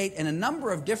participate in a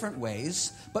number of different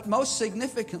ways, but most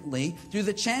significantly through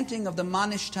the chanting of the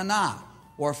Manishtana,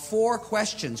 or 4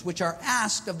 questions, which are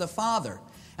asked of the father.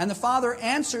 And the father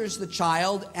answers the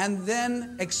child and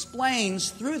then explains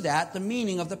through that the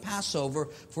meaning of the Passover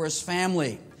for his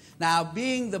family. Now,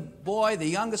 being the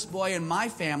youngest boy in my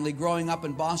family growing up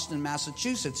in Boston,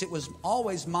 Massachusetts, it was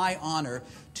always my honor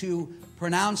to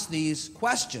pronounce these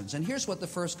questions. And here's what the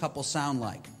first couple sound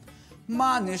like.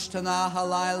 Ma nishtana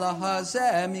halayla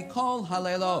hazeh mikol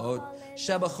halaylot,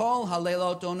 shebachol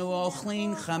halaylot onu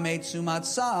ochlin chametzu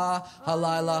matzah,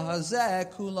 halayla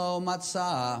hazeh kulo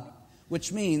matzah.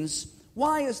 Which means,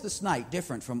 why is this night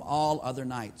different from all other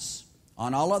nights?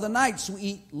 On all other nights we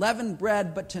eat leavened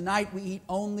bread, but tonight we eat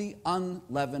only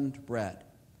unleavened bread.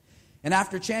 And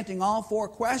after chanting all 4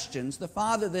 questions, the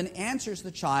father then answers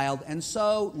the child and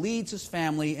so leads his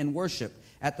family in worship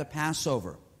at the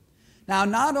Passover. Now,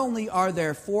 not only are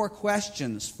there 4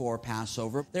 questions for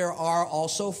Passover, there are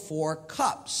also 4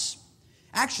 cups.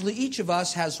 Actually, each of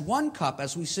us has 1 cup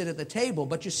as we sit at the table,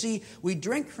 but you see, we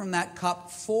drink from that cup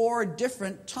 4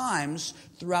 different times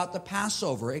throughout the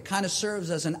Passover. It kind of serves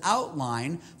as an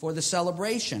outline for the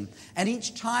celebration. And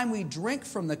each time we drink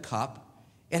from the cup,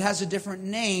 it has a different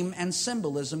name and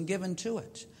symbolism given to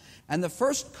it. And the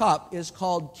first cup is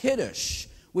called Kiddush,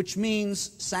 which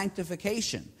means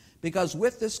sanctification, because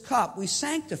with this cup we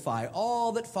sanctify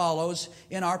all that follows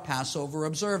in our Passover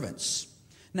observance.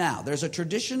 Now, there's a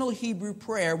traditional Hebrew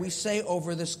prayer we say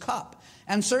over this cup.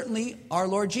 And certainly our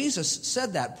Lord Jesus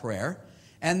said that prayer.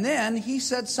 And then he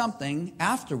said something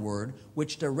afterward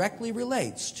which directly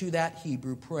relates to that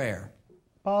Hebrew prayer.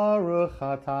 Baruch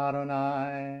atah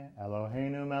Adonai,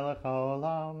 Eloheinu melech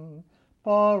haolam,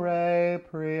 borei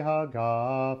pri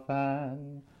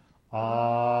hagafen.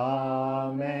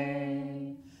 Amen.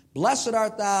 Blessed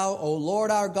art thou, O Lord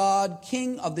our God,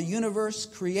 King of the universe,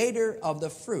 creator of the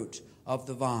fruit of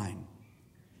the vine.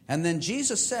 And then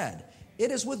Jesus said, "It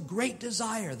is with great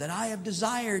desire that I have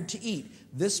desired to eat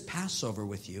this Passover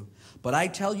with you. But I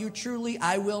tell you truly,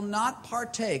 I will not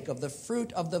partake of the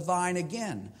fruit of the vine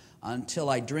again until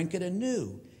I drink it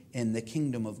anew in the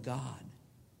kingdom of God."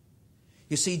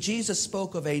 You see, Jesus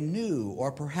spoke of a new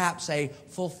or perhaps a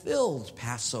fulfilled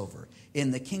Passover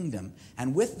in the kingdom.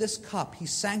 And with this cup, he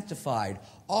sanctified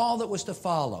all that was to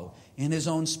follow in his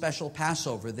own special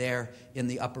Passover there in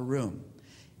the upper room.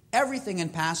 Everything in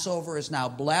Passover is now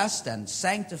blessed and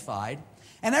sanctified,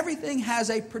 and everything has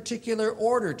a particular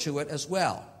order to it as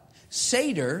well.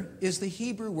 Seder is the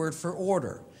Hebrew word for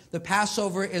order. The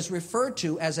Passover is referred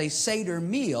to as a Seder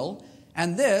meal,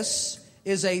 and this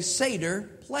is a Seder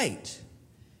plate.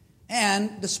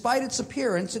 And despite its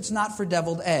appearance, it's not for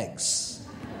deviled eggs.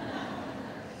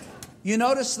 You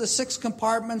notice the 6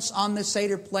 compartments on the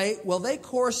Seder plate? Well, they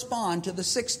correspond to the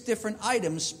 6 different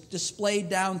items displayed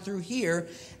down through here,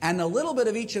 and a little bit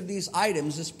of each of these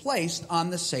items is placed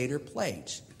on the Seder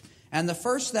plate. And the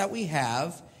first that we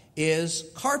have is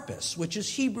karpas, which is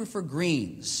Hebrew for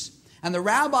greens. And the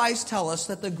rabbis tell us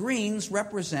that the greens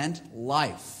represent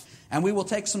life. And we will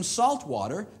take some salt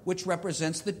water, which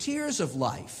represents the tears of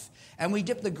life. And we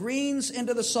dip the greens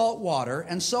into the salt water,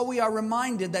 and so we are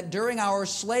reminded that during our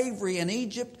slavery in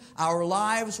Egypt, our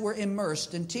lives were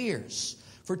immersed in tears.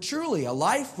 For truly, a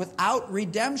life without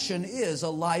redemption is a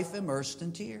life immersed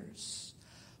in tears.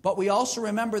 But we also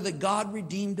remember that God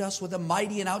redeemed us with a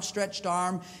mighty and outstretched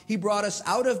arm. He brought us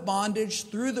out of bondage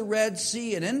through the Red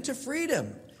Sea and into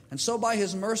freedom. And so by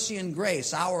His mercy and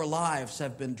grace, our lives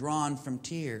have been drawn from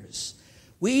tears.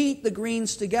 We eat the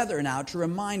greens together now to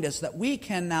remind us that we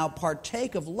can now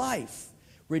partake of life,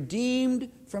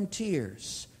 redeemed from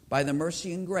tears by the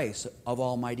mercy and grace of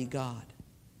Almighty God.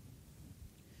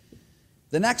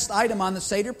 The next item on the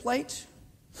Seder plate,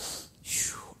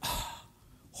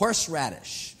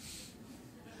 horseradish.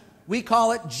 We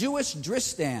call it Jewish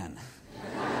Dristan.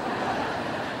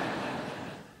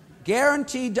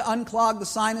 Guaranteed to unclog the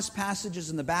sinus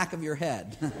passages in the back of your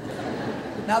head.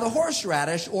 Now, the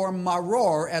horseradish, or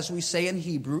maror, as we say in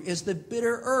Hebrew, is the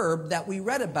bitter herb that we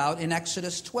read about in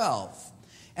Exodus 12.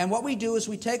 And what we do is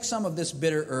we take some of this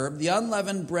bitter herb, the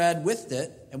unleavened bread with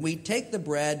it, and we take the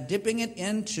bread, dipping it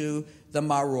into the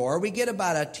maror. We get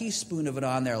about a teaspoon of it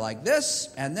on there like this,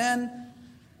 and then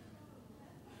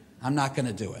I'm not going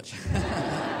to do it.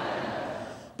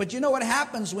 But you know what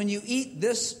happens when you eat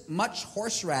this much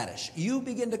horseradish? You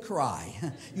begin to cry.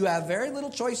 You have very little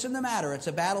choice in the matter. It's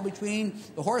a battle between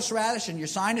the horseradish and your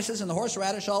sinuses, and the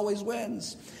horseradish always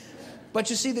wins. But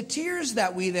you see, the tears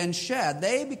that we then shed,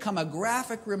 they become a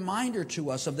graphic reminder to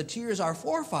us of the tears our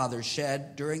forefathers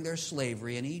shed during their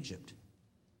slavery in Egypt.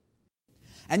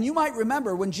 And you might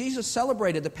remember when Jesus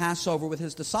celebrated the Passover with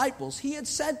His disciples, He had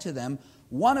said to them,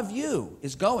 "One of you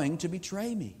is going to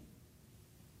betray me."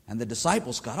 And the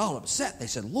disciples got all upset. They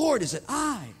said, "Lord, is it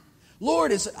I?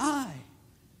 Lord, is it I?"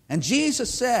 And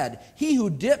Jesus said, "He who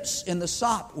dips in the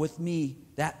sop with me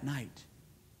that night,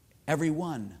 every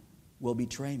one will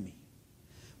betray me."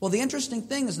 Well, the interesting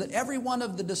thing is that every one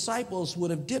of the disciples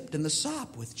would have dipped in the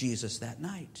sop with Jesus that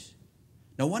night.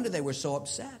 No wonder they were so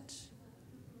upset.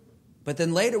 But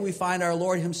then later we find our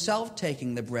Lord Himself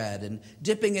taking the bread and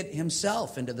dipping it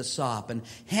Himself into the sop and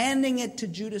handing it to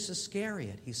Judas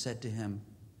Iscariot. He said to him,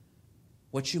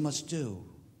 "What you must do,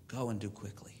 go and do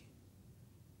quickly."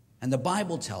 And the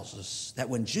Bible tells us that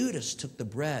when Judas took the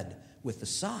bread with the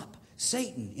sop,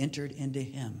 Satan entered into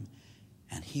him,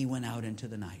 and he went out into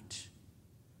the night.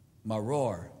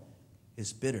 Maror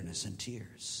is bitterness and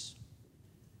tears.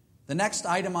 The next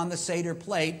item on the Seder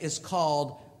plate is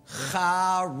called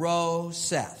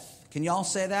charoseth. Can you all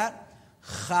say that?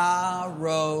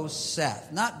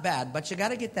 Charoseth. Not bad, but you got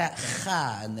to get that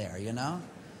cha in there, you know?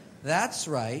 That's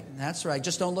right. That's right.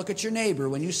 Just don't look at your neighbor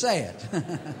when you say it.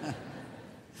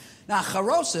 Now,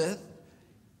 charoseth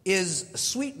is a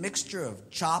sweet mixture of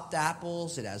chopped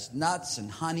apples. It has nuts and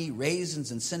honey,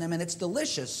 raisins and cinnamon. It's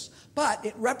delicious, but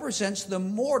it represents the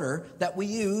mortar that we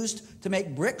used to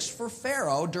make bricks for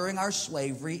Pharaoh during our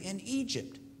slavery in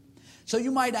Egypt. So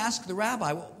you might ask the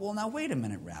rabbi, well, now wait a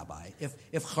minute, Rabbi.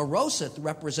 If charoseth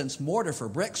represents mortar for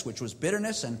bricks, which was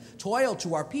bitterness and toil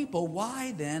to our people,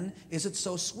 why then is it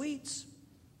so sweet?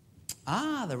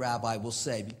 The rabbi will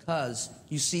say, because,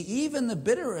 you see, even the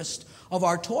bitterest of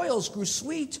our toils grew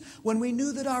sweet when we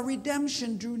knew that our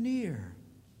redemption drew near.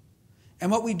 And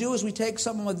what we do is we take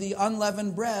some of the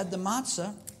unleavened bread, the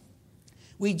matzah,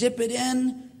 we dip it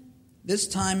in, this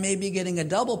time maybe getting a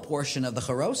double portion of the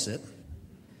charoseth.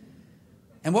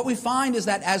 And what we find is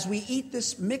that as we eat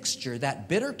this mixture, that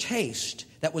bitter taste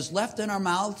that was left in our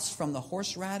mouths from the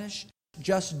horseradish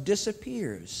just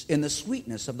disappears in the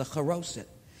sweetness of the charoseth.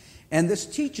 And this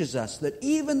teaches us that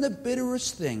even the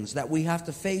bitterest things that we have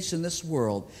to face in this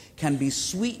world can be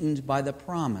sweetened by the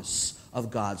promise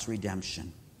of God's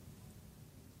redemption.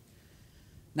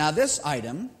 Now, this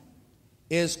item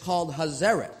is called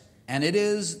hazeret, and it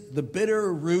is the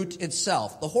bitter root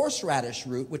itself, the horseradish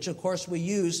root, which, of course, we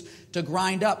use to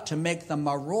grind up to make the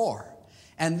maror.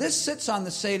 And this sits on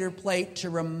the Seder plate to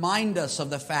remind us of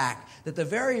the fact that the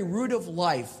very root of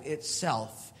life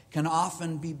itself can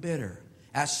often be bitter,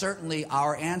 as certainly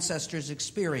our ancestors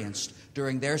experienced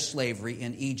during their slavery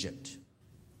in Egypt.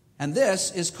 And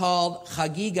this is called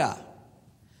chagiga.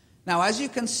 Now, as you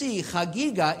can see,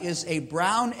 chagiga is a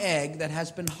brown egg that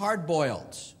has been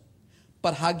hard-boiled.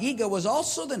 But Hagigah was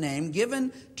also the name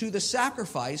given to the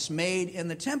sacrifice made in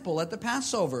the temple at the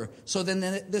Passover. So then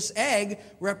this egg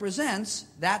represents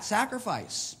that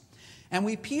sacrifice. And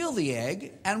we peel the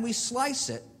egg and we slice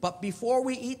it. But before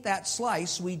we eat that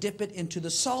slice, we dip it into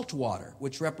the salt water,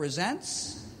 which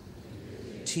represents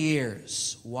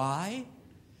tears. Why?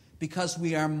 Because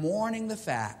we are mourning the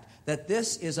fact that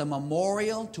this is a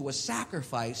memorial to a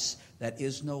sacrifice that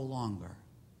is no longer.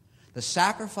 The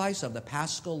sacrifice of the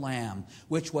Paschal Lamb,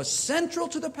 which was central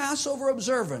to the Passover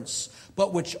observance,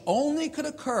 but which only could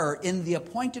occur in the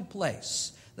appointed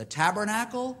place, the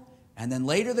tabernacle, and then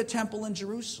later the temple in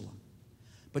Jerusalem.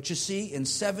 But you see, in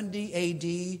 70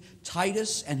 A.D.,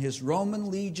 Titus and his Roman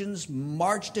legions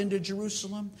marched into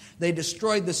Jerusalem. They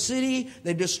destroyed the city,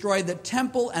 they destroyed the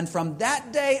temple, and from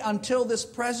that day until this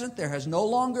present, there has no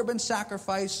longer been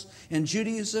sacrifice in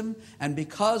Judaism. And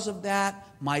because of that,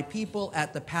 my people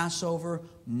at the Passover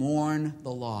mourn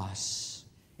the loss.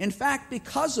 In fact,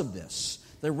 because of this,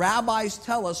 the rabbis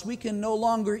tell us we can no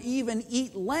longer even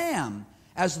eat lamb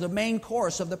as the main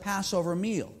course of the Passover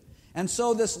meal. And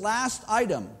so this last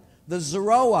item, the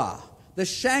zeroah, the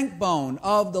shank bone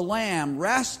of the lamb,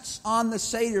 rests on the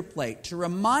Seder plate to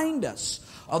remind us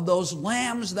of those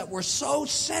lambs that were so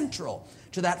central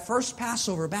to that first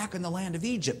Passover back in the land of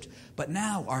Egypt, but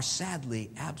now are sadly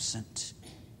absent.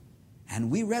 And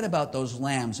we read about those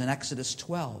lambs in Exodus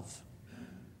 12.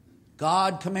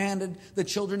 God commanded the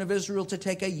children of Israel to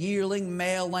take a yearling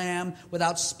male lamb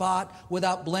without spot,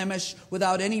 without blemish,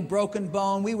 without any broken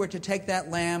bone. We were to take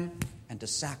that lamb and to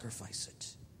sacrifice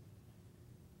it.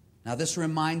 Now this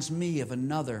reminds me of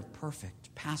another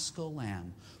perfect Paschal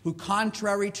lamb who,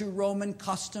 contrary to Roman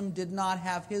custom, did not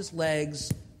have his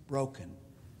legs broken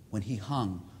when he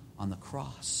hung on the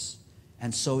cross.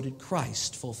 And so did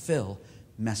Christ fulfill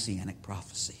messianic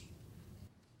prophecy.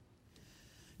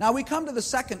 Now we come to the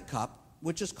second cup,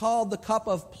 which is called the cup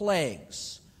of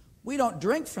plagues. We don't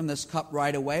drink from this cup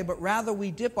right away, but rather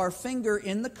we dip our finger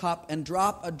in the cup and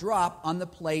drop a drop on the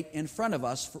plate in front of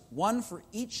us, one for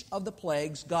each of the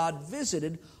plagues God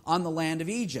visited on the land of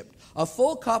Egypt. A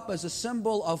full cup is a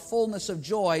symbol of fullness of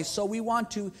joy, so we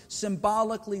want to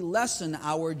symbolically lessen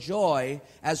our joy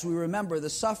as we remember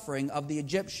the suffering of the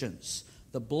Egyptians.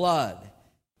 The blood,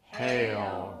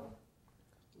 hail,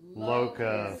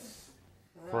 locusts,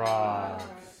 frogs,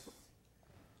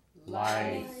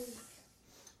 lice,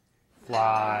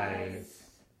 flies,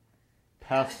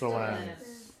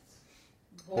 pestilence,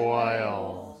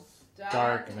 boils,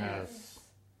 darkness,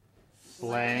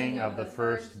 slaying of the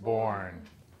firstborn.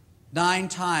 9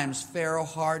 times Pharaoh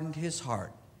hardened his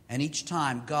heart, and each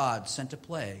time God sent a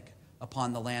plague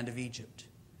upon the land of Egypt.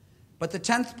 But the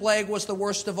 10th plague was the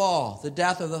worst of all, the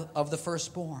death of the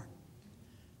firstborn.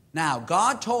 Now,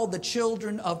 God told the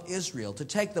children of Israel to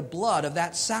take the blood of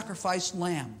that sacrificed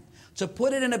lamb, to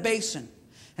put it in a basin,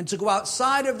 and to go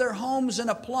outside of their homes and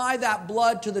apply that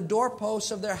blood to the doorposts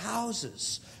of their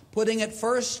houses, putting it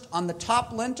first on the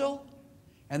top lintel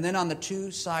and then on the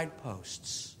 2 side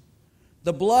posts.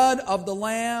 The blood of the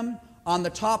lamb on the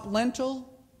top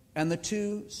lintel and the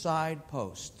 2 side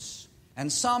posts.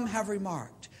 And some have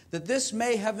remarked that this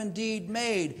may have indeed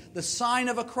made the sign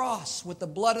of a cross with the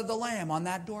blood of the lamb on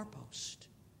that doorpost.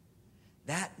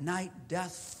 That night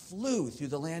death flew through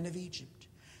the land of Egypt.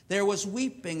 There was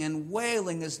weeping and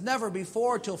wailing as never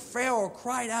before till Pharaoh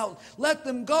cried out, let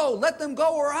them go,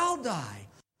 or I'll die."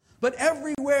 But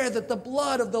everywhere that the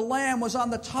blood of the lamb was on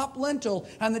the top lintel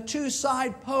and the 2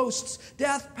 side posts,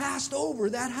 death passed over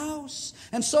that house.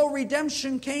 And so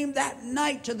redemption came that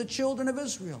night to the children of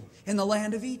Israel in the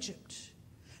land of Egypt.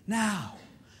 Now,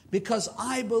 because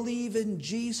I believe in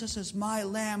Jesus as my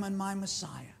Lamb and my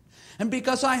Messiah, and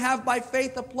because I have by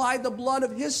faith applied the blood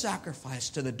of His sacrifice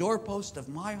to the doorpost of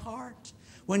my heart,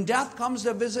 when death comes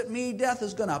to visit me, death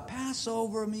is going to pass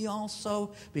over me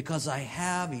also, because I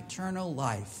have eternal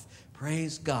life.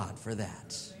 Praise God for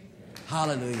that.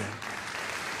 Hallelujah.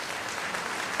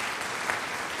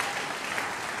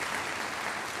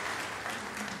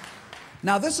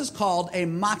 Now this is called a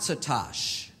matzah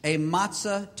tash. A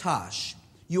matzah tash.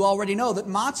 You already know that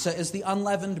matzah is the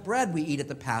unleavened bread we eat at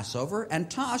the Passover, and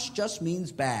tash just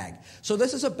means bag. So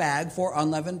this is a bag for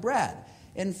unleavened bread.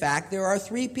 In fact, there are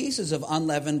 3 pieces of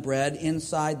unleavened bread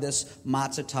inside this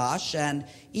matzah tash, and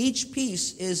each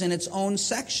piece is in its own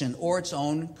section or its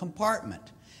own compartment.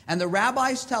 And the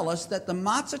rabbis tell us that the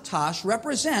matzah tash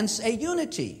represents a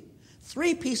unity.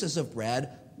 3 pieces of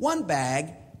bread, 1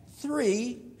 bag,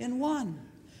 3 in 1.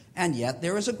 And yet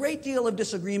there is a great deal of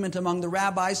disagreement among the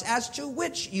rabbis as to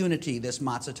which unity this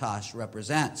matzah tash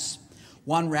represents.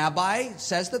 One rabbi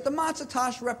says that the matzah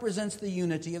tash represents the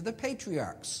unity of the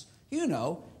patriarchs. You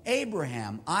know,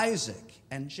 Abraham, Isaac,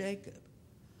 and Jacob.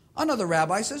 Another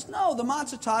rabbi says, no, the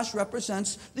Matzah Tash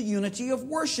represents the unity of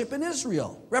worship in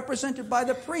Israel, represented by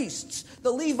the priests,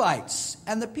 the Levites,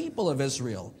 and the people of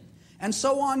Israel. And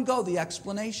so on go the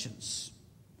explanations.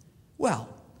 Well,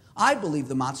 I believe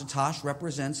the Matzah Tash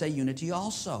represents a unity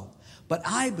also. But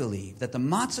I believe that the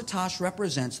Matzah Tash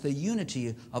represents the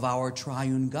unity of our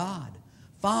triune God,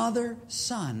 Father,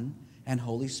 Son, and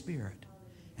Holy Spirit.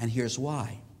 And here's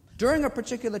why. During a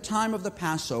particular time of the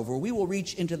Passover, we will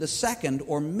reach into the second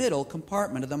or middle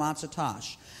compartment of the Matzah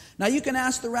Tash. Now you can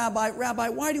ask the Rabbi,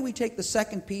 why do we take the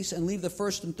second piece and leave the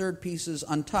first and third pieces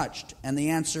untouched? And the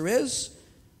answer is,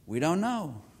 we don't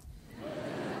know.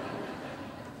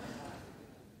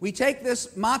 We take this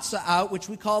matzah out, which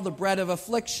we call the bread of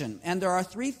affliction, and there are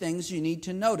three things you need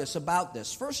to notice about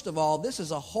this. First of all, this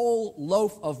is a whole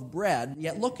loaf of bread,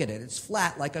 yet look at it, it's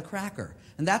flat like a cracker,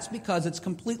 and that's because it's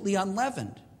completely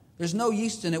unleavened. There's no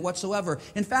yeast in it whatsoever.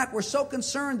 In fact, we're so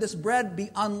concerned this bread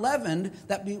be unleavened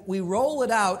that we roll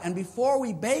it out, and before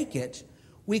we bake it,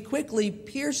 we quickly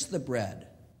pierce the bread.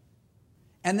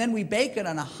 And then we bake it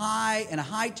in a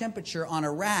high temperature on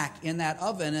a rack in that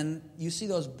oven, and you see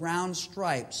those brown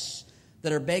stripes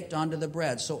that are baked onto the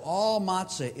bread. So all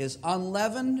matzah is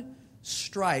unleavened,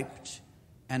 striped,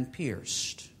 and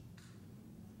pierced.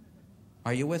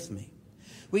 Are you with me?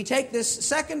 We take this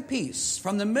second piece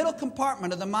from the middle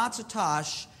compartment of the Matzah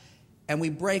Tash and we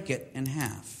break it in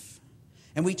half.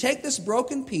 And we take this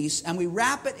broken piece and we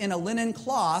wrap it in a linen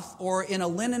cloth or in a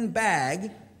linen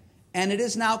bag, and it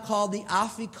is now called the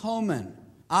afikomen.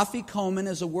 Afikomen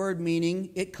is a word meaning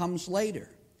it comes later.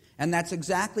 And that's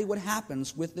exactly what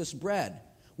happens with this bread.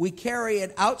 We carry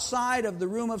it outside of the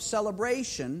room of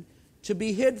celebration to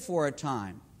be hid for a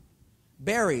time,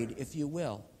 buried, if you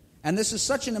will. And this is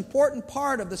such an important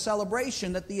part of the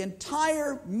celebration that the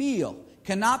entire meal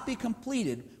cannot be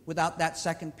completed without that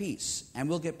second piece. And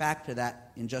we'll get back to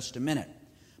that in just a minute.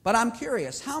 But I'm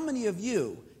curious, how many of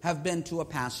you have been to a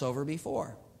Passover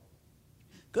before?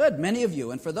 Good, many of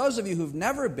you. And for those of you who've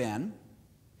never been,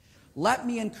 let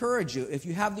me encourage you, if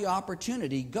you have the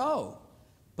opportunity, go.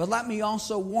 But let me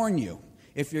also warn you,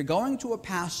 if you're going to a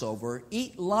Passover,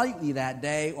 eat lightly that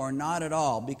day or not at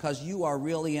all, because you are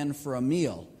really in for a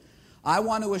meal. I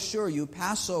want to assure you,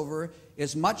 Passover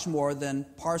is much more than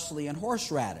parsley and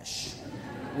horseradish.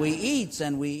 We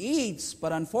eat,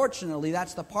 but unfortunately,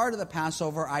 that's the part of the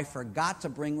Passover I forgot to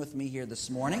bring with me here this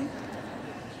morning.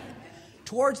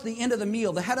 Towards the end of the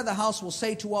meal, the head of the house will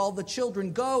say to all the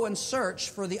children, go and search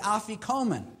for the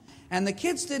afikomen. And the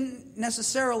kids didn't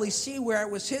necessarily see where it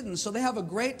was hidden, so they have a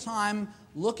great time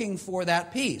looking for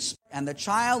that piece. And the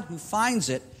child who finds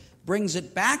it brings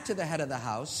it back to the head of the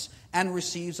house and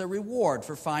receives a reward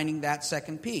for finding that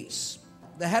second piece.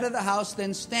 The head of the house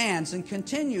then stands and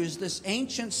continues this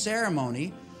ancient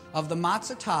ceremony of the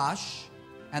Matzah Tash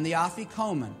and the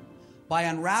afikomen by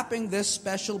unwrapping this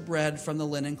special bread from the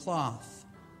linen cloth.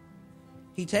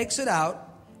 He takes it out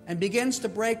and begins to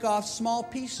break off small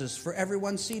pieces for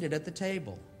everyone seated at the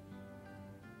table.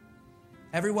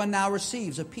 Everyone now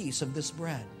receives a piece of this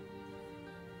bread.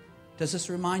 Does this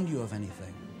remind you of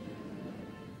anything?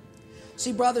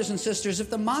 See, brothers and sisters, if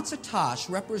the Matzah Tash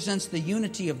represents the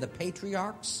unity of the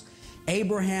patriarchs,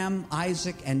 Abraham,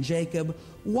 Isaac, and Jacob,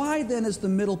 why then is the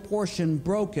middle portion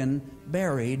broken,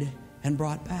 buried, and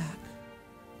brought back?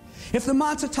 If the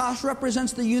Matzah Tash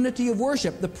represents the unity of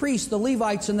worship, the priests, the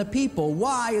Levites, and the people,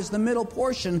 why is the middle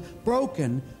portion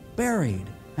broken, buried,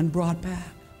 and brought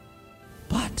back?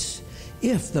 But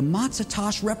if the Matzah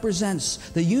Tash represents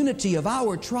the unity of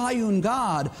our triune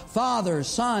God, Father,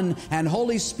 Son, and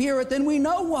Holy Spirit, then we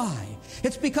know why.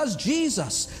 It's because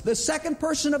Jesus, the second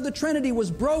person of the Trinity,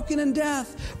 was broken in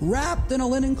death, wrapped in a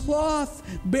linen cloth,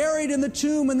 buried in the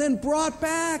tomb, and then brought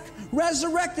back,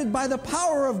 resurrected by the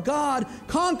power of God,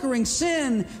 conquering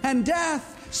sin and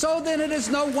death. So then it is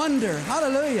no wonder.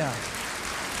 Hallelujah.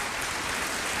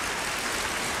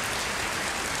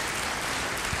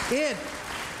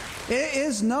 It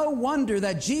is no wonder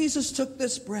that Jesus took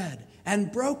this bread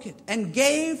and broke it and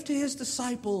gave to his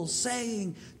disciples,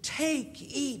 saying, take,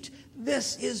 eat,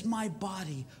 this is my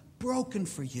body broken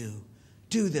for you.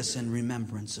 Do this in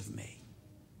remembrance of me.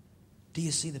 Do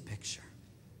you see the picture?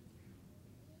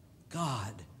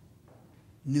 God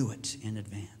knew it in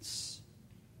advance.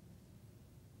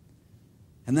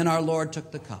 And then our Lord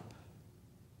took the cup.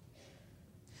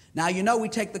 Now, you know we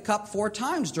take the cup 4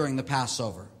 times during the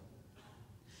Passover.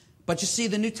 But you see,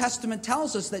 the New Testament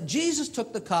tells us that Jesus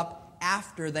took the cup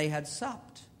after they had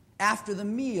supped, after the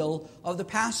meal of the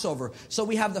Passover. So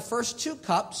we have the first 2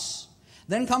 cups,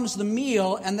 then comes the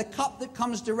meal, and the cup that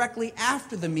comes directly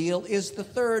after the meal is the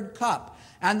third cup.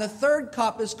 And the third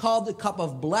cup is called the cup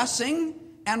of blessing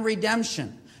and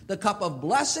redemption. The cup of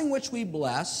blessing which we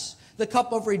bless, the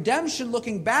cup of redemption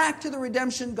looking back to the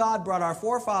redemption God brought our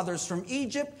forefathers from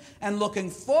Egypt, and looking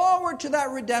forward to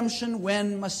that redemption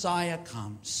when Messiah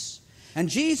comes. And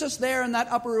Jesus there in that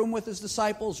upper room with his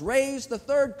disciples raised the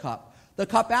third cup, the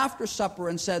cup after supper,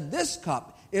 and said, "This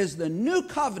cup is the new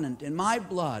covenant in my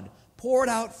blood, poured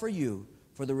out for you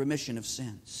for the remission of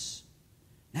sins."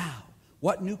 Now,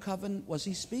 what new covenant was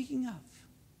he speaking of?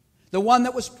 The one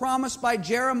that was promised by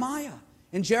Jeremiah.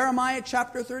 In Jeremiah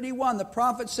chapter 31, the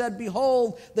prophet said,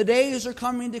 "Behold, the days are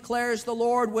coming, declares the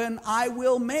Lord, when I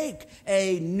will make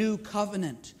a new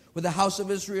covenant with the house of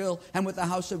Israel and with the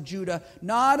house of Judah,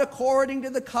 not according to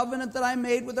the covenant that I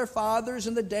made with their fathers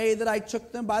in the day that I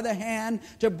took them by the hand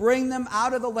to bring them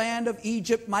out of the land of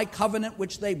Egypt, my covenant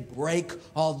which they break,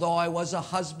 although I was a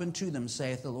husband to them,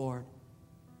 saith the Lord."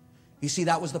 You see,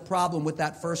 that was the problem with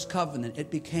that first covenant.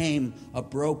 It became a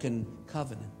broken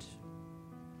covenant.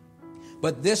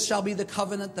 "But this shall be the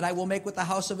covenant that I will make with the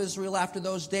house of Israel after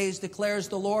those days, declares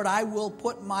the Lord. I will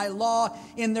put my law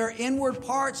in their inward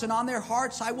parts, and on their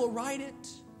hearts I will write it."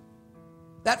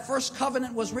 That first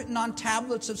covenant was written on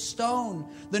tablets of stone.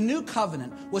 The new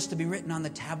covenant was to be written on the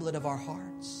tablet of our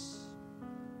hearts.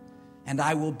 "And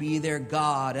I will be their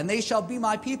God, and they shall be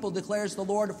my people, declares the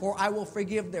Lord, for I will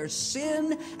forgive their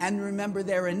sin and remember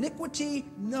their iniquity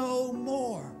no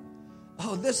more."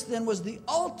 Oh, this then was the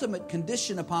ultimate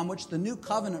condition upon which the new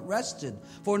covenant rested.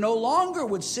 For no longer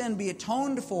would sin be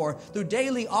atoned for through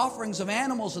daily offerings of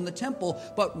animals in the temple,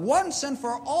 but once and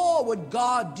for all would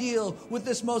God deal with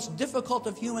this most difficult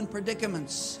of human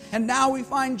predicaments. And now we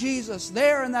find Jesus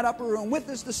there in that upper room with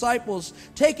his disciples,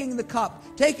 taking the cup,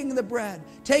 taking the bread,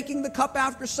 taking the cup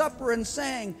after supper, and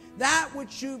saying, "That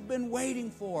which you've been waiting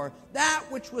for, that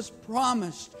which was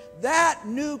promised, that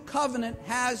new covenant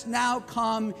has now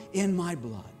come in my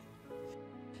blood."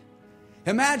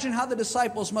 Imagine how the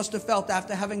disciples must have felt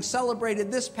after having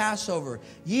celebrated this Passover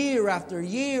year after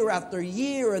year after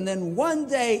year, and then one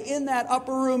day in that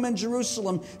upper room in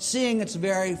Jerusalem seeing its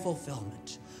very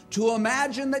fulfillment. To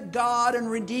imagine that God, in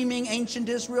redeeming ancient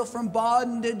Israel from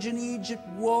bondage in Egypt,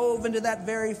 wove into that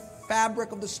very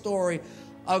fabric of the story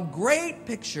a great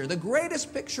picture, the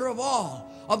greatest picture of all,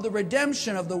 of the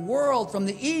redemption of the world from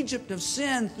the Egypt of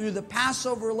sin through the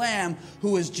Passover Lamb,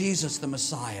 who is Jesus the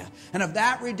Messiah. And of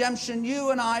that redemption you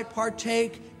and I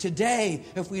partake today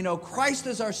if we know Christ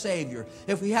as our Savior,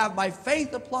 if we have by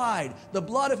faith applied the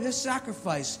blood of his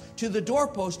sacrifice to the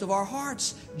doorpost of our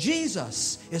hearts.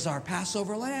 Jesus is our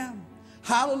Passover Lamb.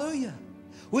 Hallelujah.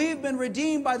 We've been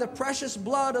redeemed by the precious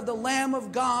blood of the Lamb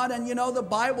of God. And you know, the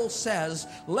Bible says,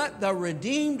 "Let the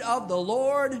redeemed of the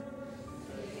Lord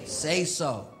say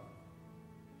so."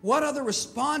 What other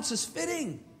response is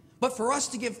fitting but for us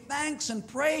to give thanks and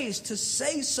praise, to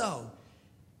say so?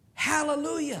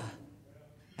 Hallelujah.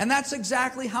 And that's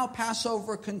exactly how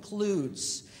Passover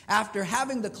concludes. After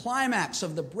having the climax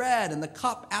of the bread and the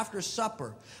cup after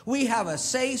supper, we have a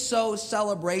say-so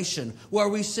celebration where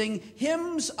we sing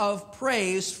hymns of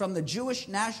praise from the Jewish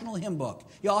National Hymn Book.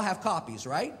 You all have copies,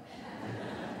 right?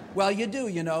 Well, you do,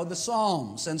 you know, the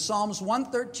Psalms. And Psalms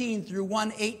 113 through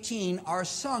 118 are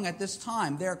sung at this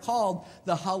time. They're called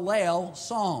the Hallel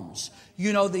Psalms.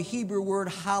 You know, the Hebrew word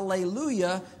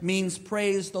hallelujah means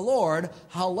praise the Lord.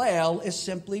 Hallel is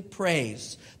simply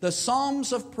praise. The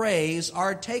Psalms of praise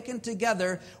are taken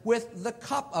together with the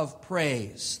cup of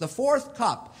praise, the fourth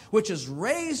cup, which is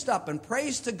raised up in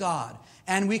praise to God.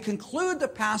 And we conclude the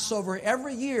Passover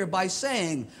every year by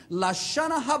saying,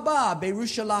 Lashana haba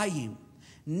beYerushalayim,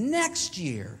 next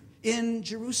year in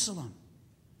Jerusalem.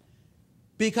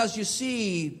 Because you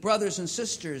see, brothers and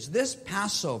sisters, this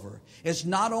Passover is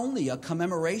not only a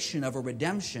commemoration of a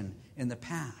redemption in the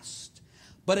past,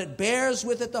 but it bears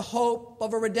with it the hope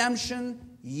of a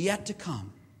redemption yet to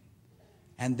come.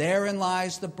 And therein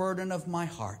lies the burden of my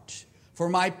heart. For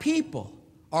my people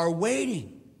are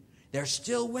waiting. They're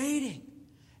still waiting.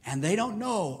 And they don't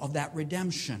know of that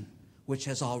redemption which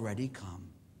has already come.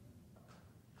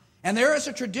 And there is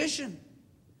a tradition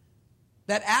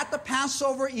that at the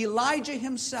Passover, Elijah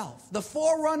himself, the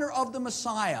forerunner of the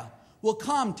Messiah, will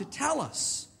come to tell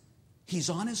us he's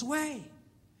on his way.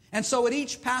 And so at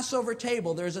each Passover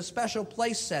table, there's a special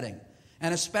place setting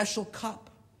and a special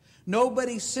cup.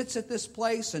 Nobody sits at this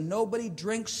place and nobody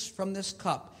drinks from this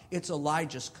cup. It's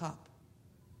Elijah's cup.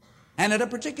 And at a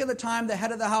particular time, the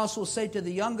head of the house will say to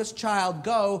the youngest child,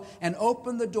 "Go and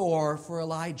open the door for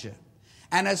Elijah."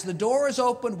 And as the door is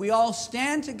opened, we all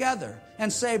stand together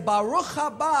and say, Baruch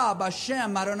haba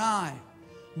b'Shem Adonai.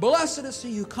 Blessed is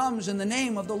he who comes in the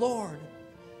name of the Lord.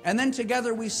 And then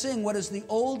together we sing what is the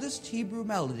oldest Hebrew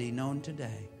melody known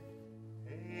today.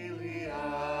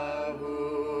 Eliyahu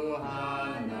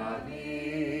Hanavi,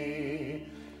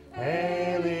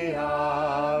 Eliyahu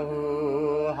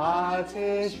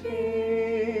Hatishbi,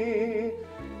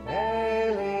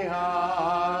 Eliyahu,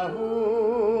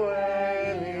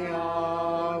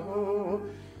 Eliyahu,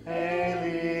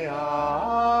 Eliyahu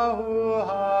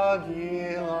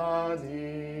Hagiladi.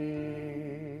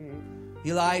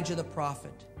 Elijah the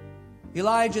prophet,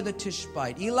 Elijah the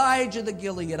Tishbite, Elijah the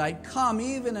Gileadite, come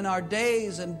even in our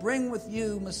days and bring with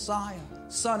you Messiah,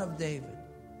 son of David.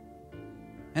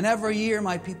 And every year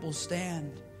my people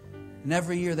stand, and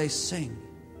every year they sing,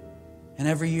 and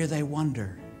every year they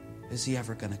wonder, is he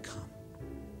ever going to come?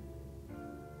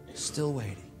 Still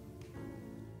waiting.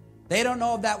 They don't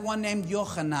know of that one named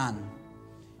Yochanan.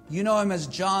 You know him as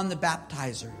John the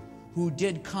Baptizer, who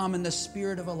did come in the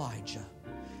spirit of Elijah,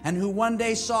 and who one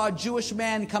day saw a Jewish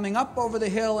man coming up over the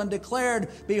hill and declared,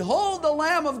 "Behold the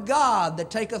Lamb of God that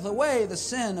taketh away the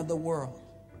sin of the world."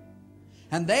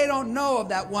 And they don't know of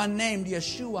that one named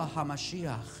Yeshua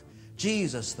HaMashiach,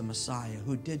 Jesus the Messiah,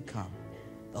 who did come,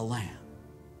 the Lamb.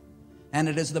 And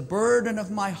it is the burden of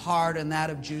my heart and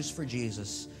that of Jews for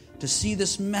Jesus to see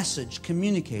this message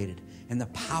communicated in the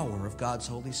power of God's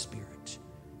Holy Spirit.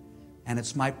 And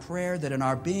it's my prayer that in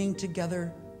our being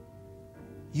together,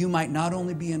 you might not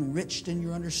only be enriched in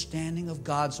your understanding of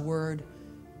God's Word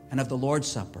and of the Lord's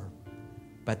Supper,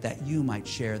 but that you might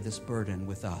share this burden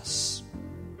with us.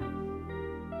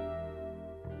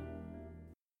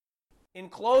 In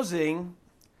closing,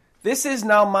 this is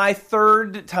now my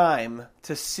third time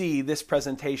to see this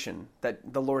presentation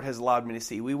that the Lord has allowed me to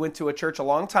see. We went to a church a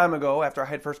long time ago after I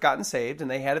had first gotten saved,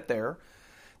 and they had it there.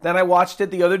 Then I watched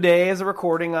it the other day as a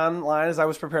recording online as I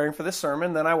was preparing for this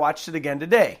sermon. Then I watched it again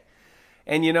today.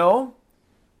 And you know,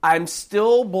 I'm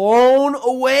still blown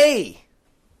away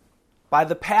by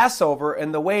the Passover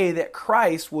and the way that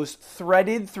Christ was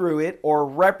threaded through it or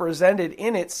represented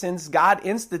in it since God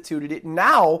instituted it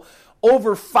now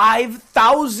over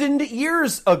 5,000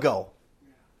 years ago.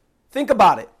 Think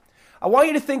about it. I want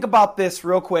you to think about this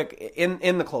real quick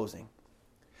in the closing.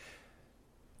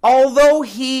 Although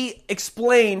he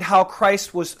explained how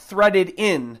Christ was threaded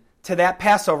in to that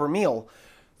Passover meal,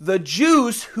 the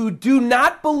Jews who do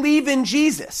not believe in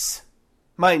Jesus,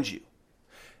 mind you,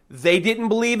 they didn't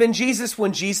believe in Jesus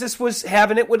when Jesus was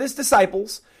having it with his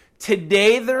disciples.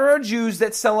 Today there are Jews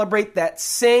that celebrate that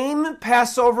same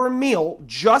Passover meal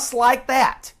just like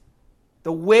that.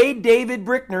 The way David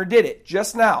Brickner did it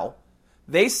just now,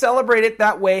 they celebrate it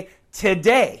that way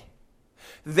today.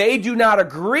 They do not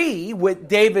agree with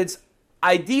David's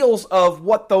ideals of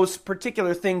what those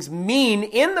particular things mean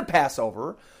in the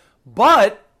Passover,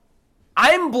 but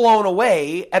I'm blown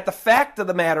away at the fact of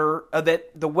the matter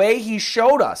that the way he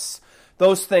showed us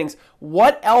those things.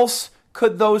 What else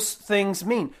could those things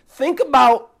mean? Think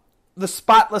about the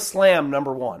spotless lamb,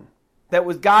 number one. That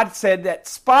was, God said that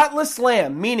spotless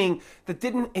lamb, meaning that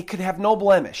it could have no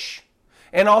blemish.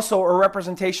 And also a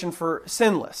representation for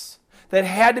sinless. That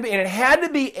had to be, and it had to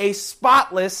be a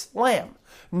spotless lamb.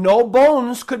 No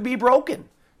bones could be broken.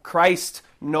 Christ,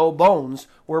 no bones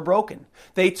were broken.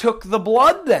 They took the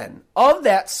blood then of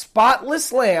that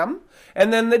spotless lamb,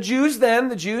 and then the Jews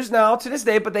now to this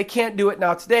day, but they can't do it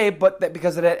now today, but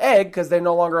because of that egg, because they're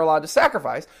no longer allowed to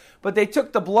sacrifice, but they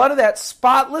took the blood of that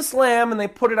spotless lamb and they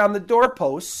put it on the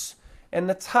doorposts and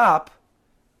the top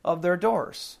of their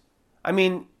doors. I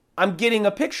mean, I'm getting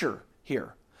a picture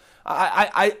here.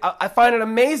 I find it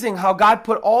amazing how God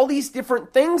put all these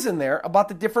different things in there about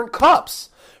the different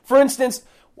cups. For instance,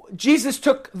 Jesus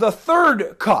took the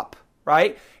third cup,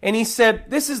 right? And he said,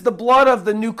 this is the blood of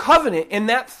the new covenant. And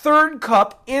that third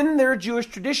cup in their Jewish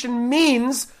tradition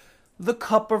means the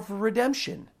cup of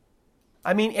redemption.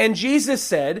 I mean, and Jesus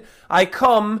said, I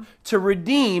come to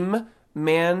redeem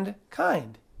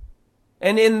mankind.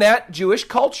 And in that Jewish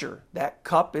culture, that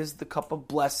cup is the cup of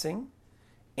blessing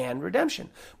and redemption.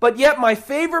 But yet my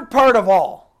favorite part of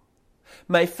all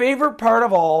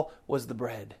was the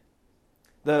bread.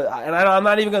 I'm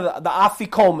not even going to, the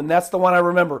afikomen, that's the one I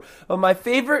remember. But my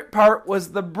favorite part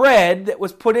was the bread that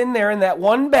was put in there in that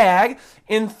one bag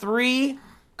in 3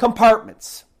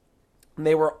 compartments. And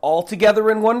they were all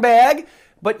together in one bag,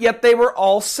 but yet they were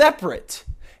all separate.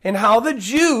 And how the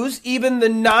Jews, even the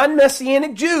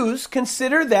non-Messianic Jews,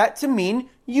 consider that to mean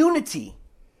unity.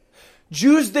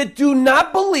 Jews that do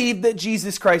not believe that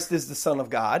Jesus Christ is the Son of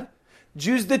God,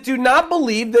 Jews that do not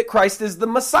believe that Christ is the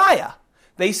Messiah,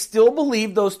 they still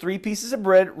believe those 3 pieces of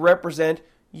bread represent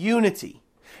unity.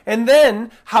 And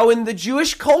then how in the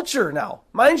Jewish culture now,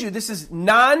 mind you, this is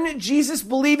non-Jesus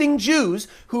believing Jews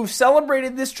who've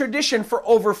celebrated this tradition for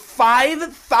over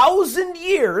 5,000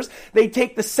 years. They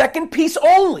take the second piece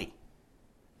only,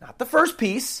 not the first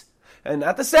piece and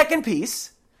not the second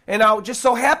piece. And now it just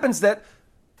so happens that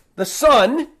the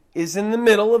Son is in the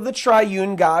middle of the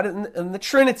triune God and the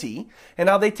Trinity. And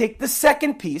now they take the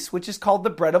second piece, which is called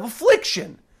the bread of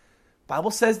affliction. The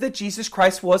Bible says that Jesus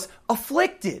Christ was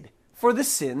afflicted for the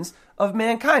sins of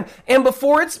mankind. And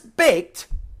before it's baked,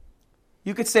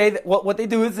 you could say that what they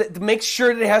do is that to make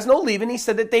sure that it has no leaven, he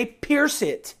said that they pierce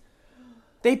it.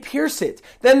 They pierce it.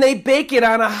 Then they bake it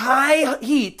on a high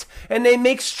heat, and they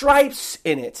make stripes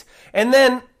in it. And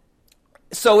then,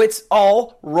 so it's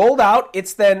all rolled out.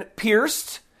 It's then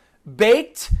pierced,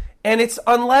 baked, and it's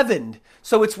unleavened.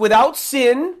 So it's without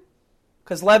sin,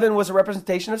 because leaven was a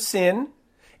representation of sin.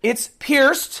 It's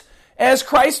pierced as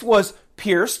Christ was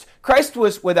pierced. Christ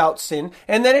was without sin.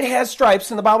 And then it has stripes,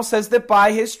 and the Bible says that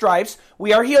by his stripes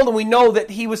we are healed, and we know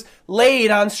that he was laid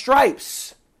on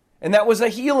stripes. And that was a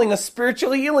healing, a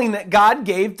spiritual healing that God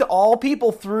gave to all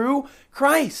people through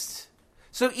Christ.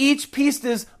 So each piece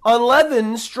is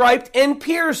unleavened, striped, and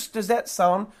pierced. Does that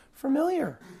sound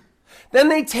familiar? Then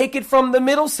they take it from the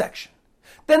middle section.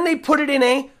 Then they put it in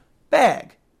a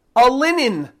bag, a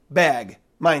linen bag,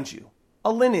 mind you.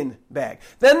 A linen bag.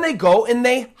 Then they go and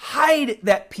they hide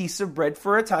that piece of bread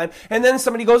for a time, and then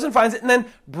somebody goes and finds it and then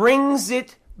brings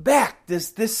it back.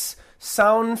 Does this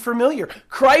sound familiar?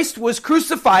 Christ was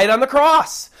crucified on the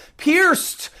cross,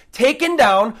 pierced, taken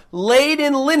down, laid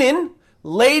in linen,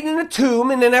 laid in a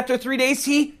tomb, and then after 3 days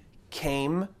he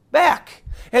came back.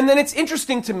 And then it's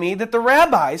interesting to me that the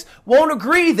rabbis won't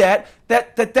agree that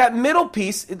middle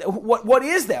piece, what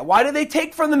is that? Why do they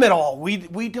take from the middle?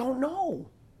 We don't know.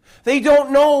 They don't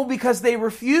know because they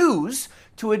refuse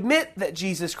to admit that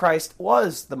Jesus Christ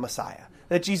was the Messiah,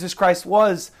 that Jesus Christ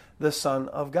was the Son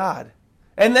of God.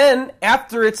 And then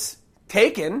after it's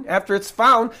taken, after it's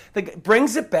found, it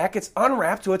brings it back, it's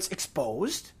unwrapped, so it's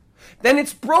exposed. Then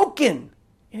it's broken,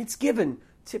 and it's given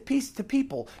to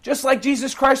people. Just like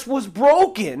Jesus Christ was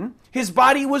broken, his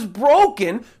body was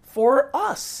broken for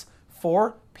us,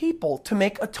 for people, to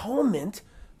make atonement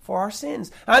for our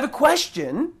sins. I have a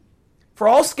question. For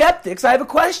all skeptics, I have a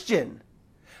question.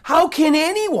 How can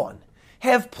anyone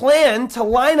have planned to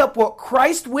line up what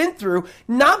Christ went through,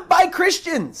 not by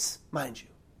Christians, mind you?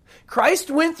 Christ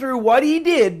went through what he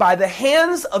did by the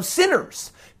hands of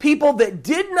sinners, people that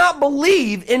did not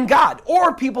believe in God,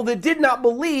 or people that did not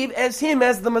believe as him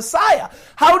as the Messiah.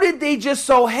 How did they just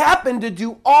so happen to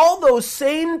do all those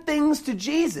same things to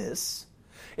Jesus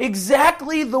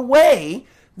exactly the way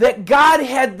that God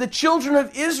had the children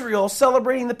of Israel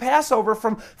celebrating the Passover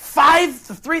from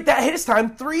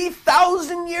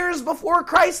 3,000 years before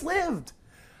Christ lived?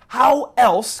 How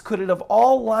else could it have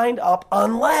all lined up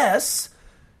unless,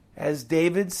 as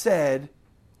David said,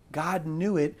 God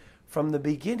knew it from the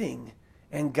beginning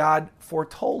and God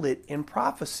foretold it in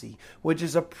prophecy, which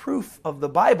is a proof of the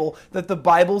Bible that the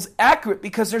Bible's accurate,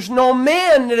 because there's no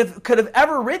man that could have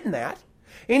ever written that.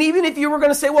 And even if you were going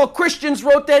to say, well, Christians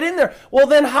wrote that in there, well,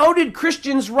 then how did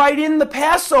Christians write in the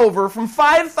Passover from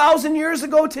 5,000 years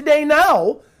ago today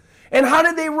now? And how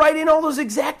did they write in all those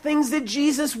exact things that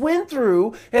Jesus went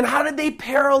through? And how did they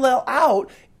parallel out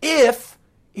if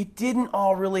it didn't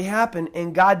all really happen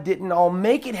and God didn't all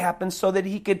make it happen so that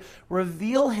he could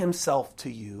reveal himself to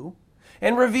you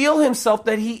and reveal himself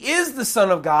that he is the Son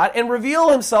of God and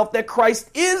reveal himself that Christ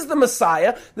is the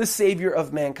Messiah, the Savior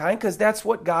of mankind, because that's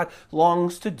what God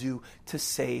longs to do, to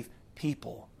save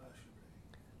people.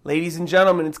 Ladies and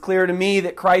gentlemen, it's clear to me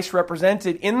that Christ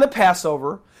represented in the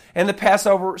Passover, and the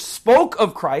Passover spoke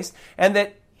of Christ, and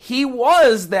that he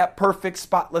was that perfect,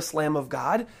 spotless Lamb of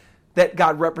God that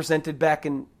God represented back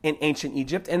in ancient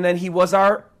Egypt, and then he was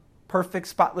our perfect,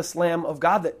 spotless Lamb of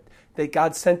God that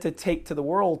God sent to take to the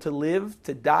world, to live,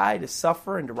 to die, to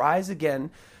suffer, and to rise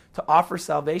again, to offer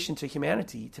salvation to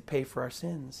humanity, to pay for our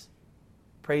sins.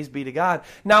 Praise be to God.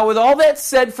 Now, with all that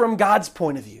said from God's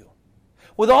point of view,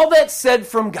 with all that said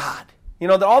from God,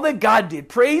 that all that God did,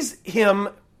 praise him,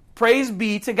 praise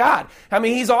be to God. I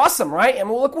mean, he's awesome, right? I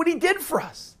mean, look what he did for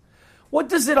us. What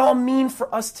does it all mean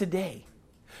for us today?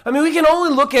 I mean, we can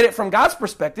only look at it from God's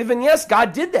perspective, and yes,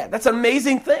 God did that. That's an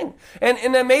amazing thing.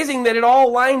 And amazing that it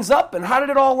all lines up. And how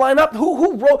did it all line up?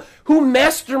 Who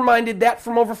masterminded that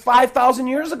from over 5,000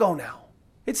 years ago now?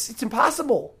 It's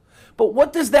impossible. But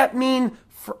what does that mean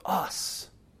for us?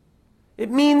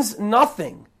 It means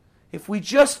nothing if we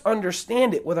just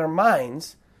understand it with our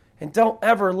minds and don't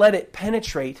ever let it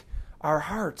penetrate our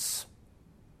hearts.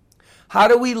 How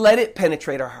do we let it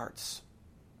penetrate our hearts?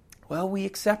 Well, we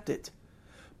accept it.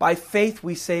 By faith,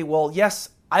 we say, well, yes,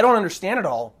 I don't understand it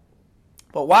all,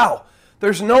 but wow,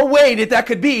 there's no way that that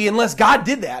could be unless God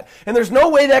did that. And there's no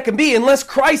way that can be unless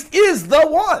Christ is the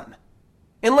one.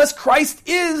 Unless Christ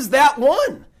is that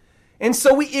one. And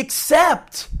so we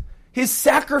accept his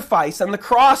sacrifice on the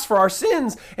cross for our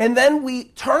sins, and then we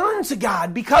turn to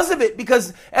God because of it.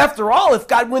 Because after all, if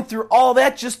God went through all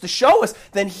that just to show us,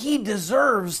 then he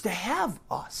deserves to have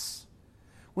us.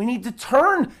 We need to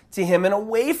turn to him and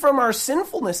away from our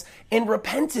sinfulness in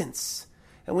repentance.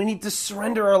 And we need to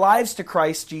surrender our lives to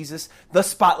Christ Jesus, the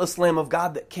spotless Lamb of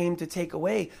God that came to take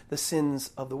away the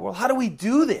sins of the world. How do we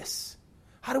do this?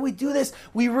 How do we do this?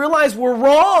 We realize we're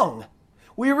wrong.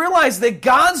 We realize that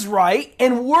God's right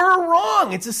and we're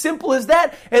wrong. It's as simple as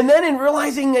that. And then in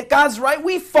realizing that God's right,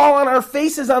 we fall on our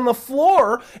faces on the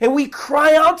floor and we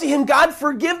cry out to him, God,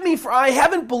 forgive me for I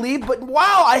haven't believed, but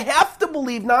wow, I have to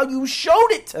believe now. You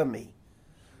showed it to me.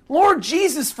 Lord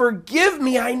Jesus, forgive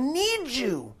me. I need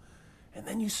you. And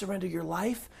then you surrender your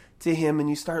life to him and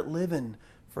you start living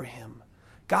for him.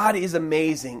 God is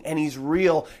amazing and he's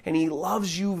real and he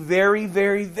loves you very,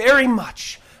 very, very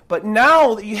much. But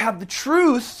now that you have the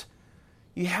truth,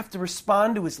 you have to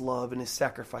respond to his love and his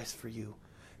sacrifice for you.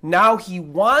 Now he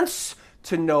wants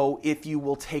to know if you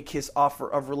will take his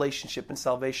offer of relationship and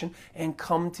salvation and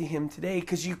come to him today.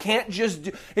 Because you can't just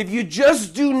do, if you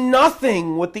just do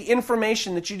nothing with the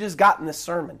information that you just got in this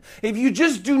sermon, if you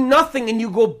just do nothing and you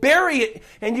go bury it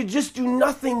and you just do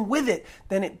nothing with it,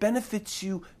 then it benefits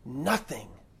you nothing.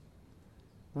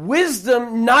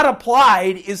 Wisdom not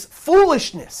applied is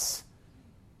foolishness.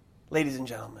 Ladies and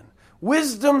gentlemen,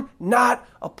 wisdom not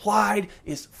applied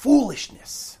is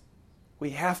foolishness.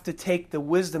 We have to take the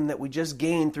wisdom that we just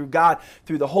gained through God,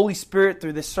 through the Holy Spirit,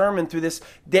 through this sermon, through this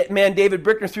man David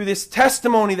Brickner, through this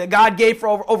testimony that God gave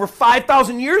for over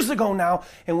 5,000 years ago now,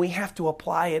 and we have to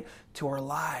apply it to our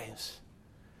lives.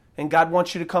 And God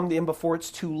wants you to come to him before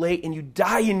it's too late and you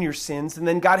die in your sins, and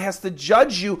then God has to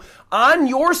judge you on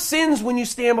your sins when you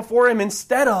stand before him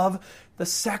instead of the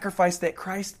sacrifice that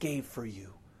Christ gave for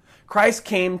you. Christ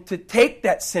came to take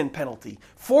that sin penalty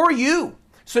for you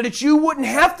so that you wouldn't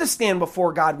have to stand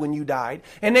before God when you died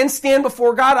and then stand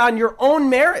before God on your own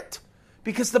merit.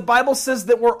 Because the Bible says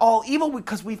that we're all evil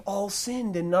because we've all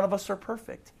sinned and none of us are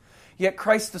perfect. Yet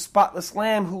Christ, the spotless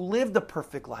Lamb who lived a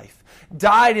perfect life,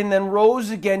 died and then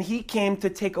rose again. He came to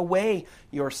take away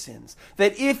your sins.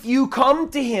 That if you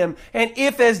come to him, and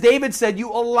if, as David said,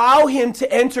 you allow him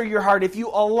to enter your heart, if you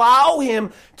allow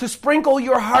him to sprinkle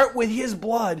your heart with his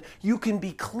blood, you can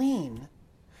be clean.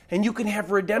 And you can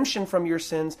have redemption from your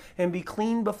sins and be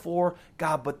clean before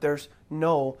God. But there's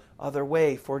no other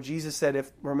way. For Jesus said,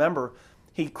 remember,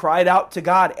 he cried out to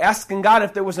God, asking God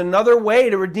if there was another way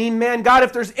to redeem man. God,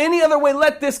 if there's any other way,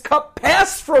 let this cup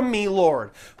pass from me,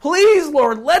 Lord. Please,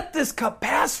 Lord, let this cup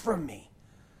pass from me.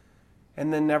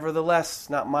 And then nevertheless,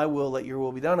 not my will, let your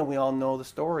will be done. And we all know the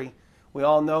story. We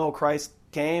all know Christ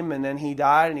came and then he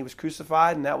died and he was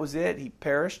crucified and that was it. He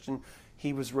perished and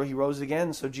he rose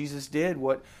again. So Jesus did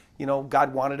what,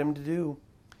 God wanted him to do.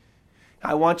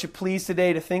 I want you, please,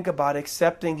 today to think about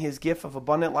accepting his gift of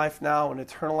abundant life now and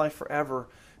eternal life forever,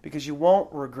 because you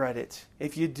won't regret it.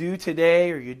 If you do today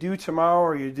or you do tomorrow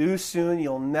or you do soon,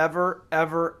 you'll never,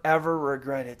 ever, ever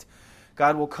regret it.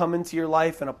 God will come into your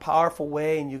life in a powerful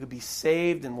way and you could be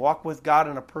saved and walk with God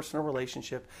in a personal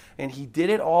relationship. And he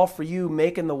did it all for you,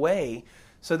 making the way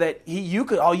so that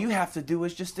all you have to do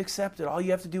is just accept it. All you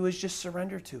have to do is just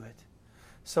surrender to it.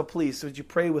 So please, would you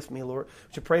pray with me, Lord?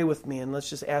 Would you pray with me? And let's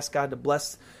just ask God to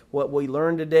bless what we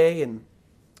learned today. And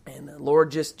Lord,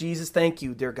 Jesus, thank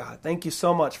you, dear God. Thank you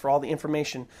so much for all the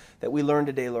information that we learned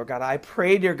today, Lord God. I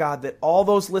pray, dear God, that all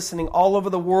those listening all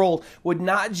over the world would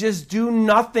not just do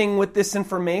nothing with this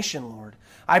information, Lord.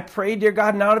 I pray, dear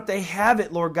God, now that they have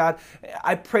it, Lord God,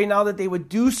 I pray now that they would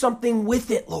do something with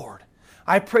it, Lord.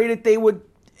 I pray that they would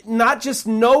not just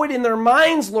know it in their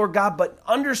minds, Lord God, but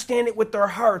understand it with their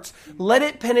hearts. Let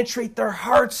it penetrate their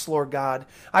hearts, Lord God.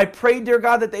 I pray, dear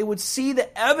God, that they would see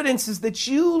the evidences that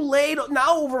you laid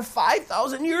now over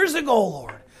 5,000 years ago,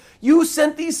 Lord. You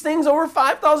sent these things over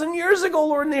 5,000 years ago,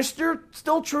 Lord, and they're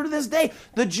still true to this day.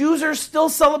 The Jews are still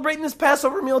celebrating this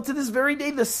Passover meal to this very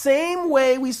day, the same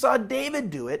way we saw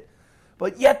David do it.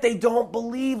 But yet they don't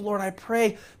believe, Lord. I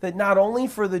pray that not only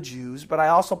for the Jews, but I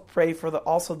also pray for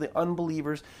the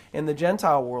unbelievers in the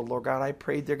Gentile world, Lord God. I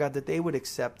pray, dear God, that they would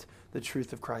accept the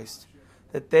truth of Christ.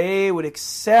 That they would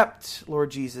accept,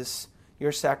 Lord Jesus,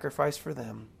 your sacrifice for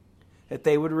them. That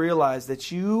they would realize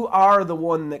that you are the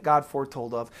one that God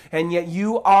foretold of. And yet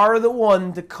you are the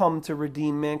one to come to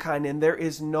redeem mankind. And there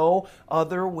is no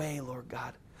other way, Lord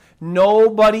God.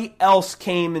 Nobody else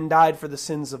came and died for the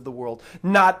sins of the world.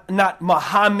 Not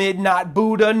Muhammad, not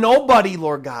Buddha, nobody,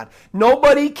 Lord God.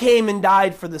 Nobody came and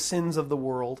died for the sins of the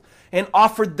world and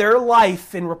offered their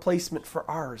life in replacement for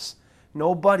ours.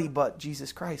 Nobody but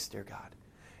Jesus Christ, dear God.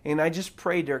 And I just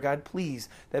pray, dear God, please,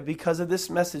 that because of this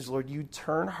message, Lord, you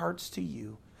turn hearts to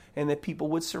you and that people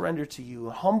would surrender to you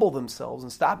and humble themselves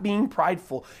and stop being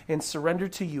prideful and surrender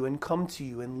to you and come to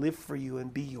you and live for you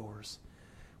and be yours.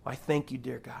 I thank you,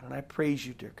 dear God, and I praise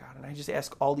you, dear God. And I just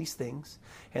ask all these things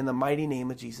in the mighty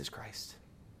name of Jesus Christ.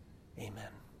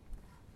 Amen.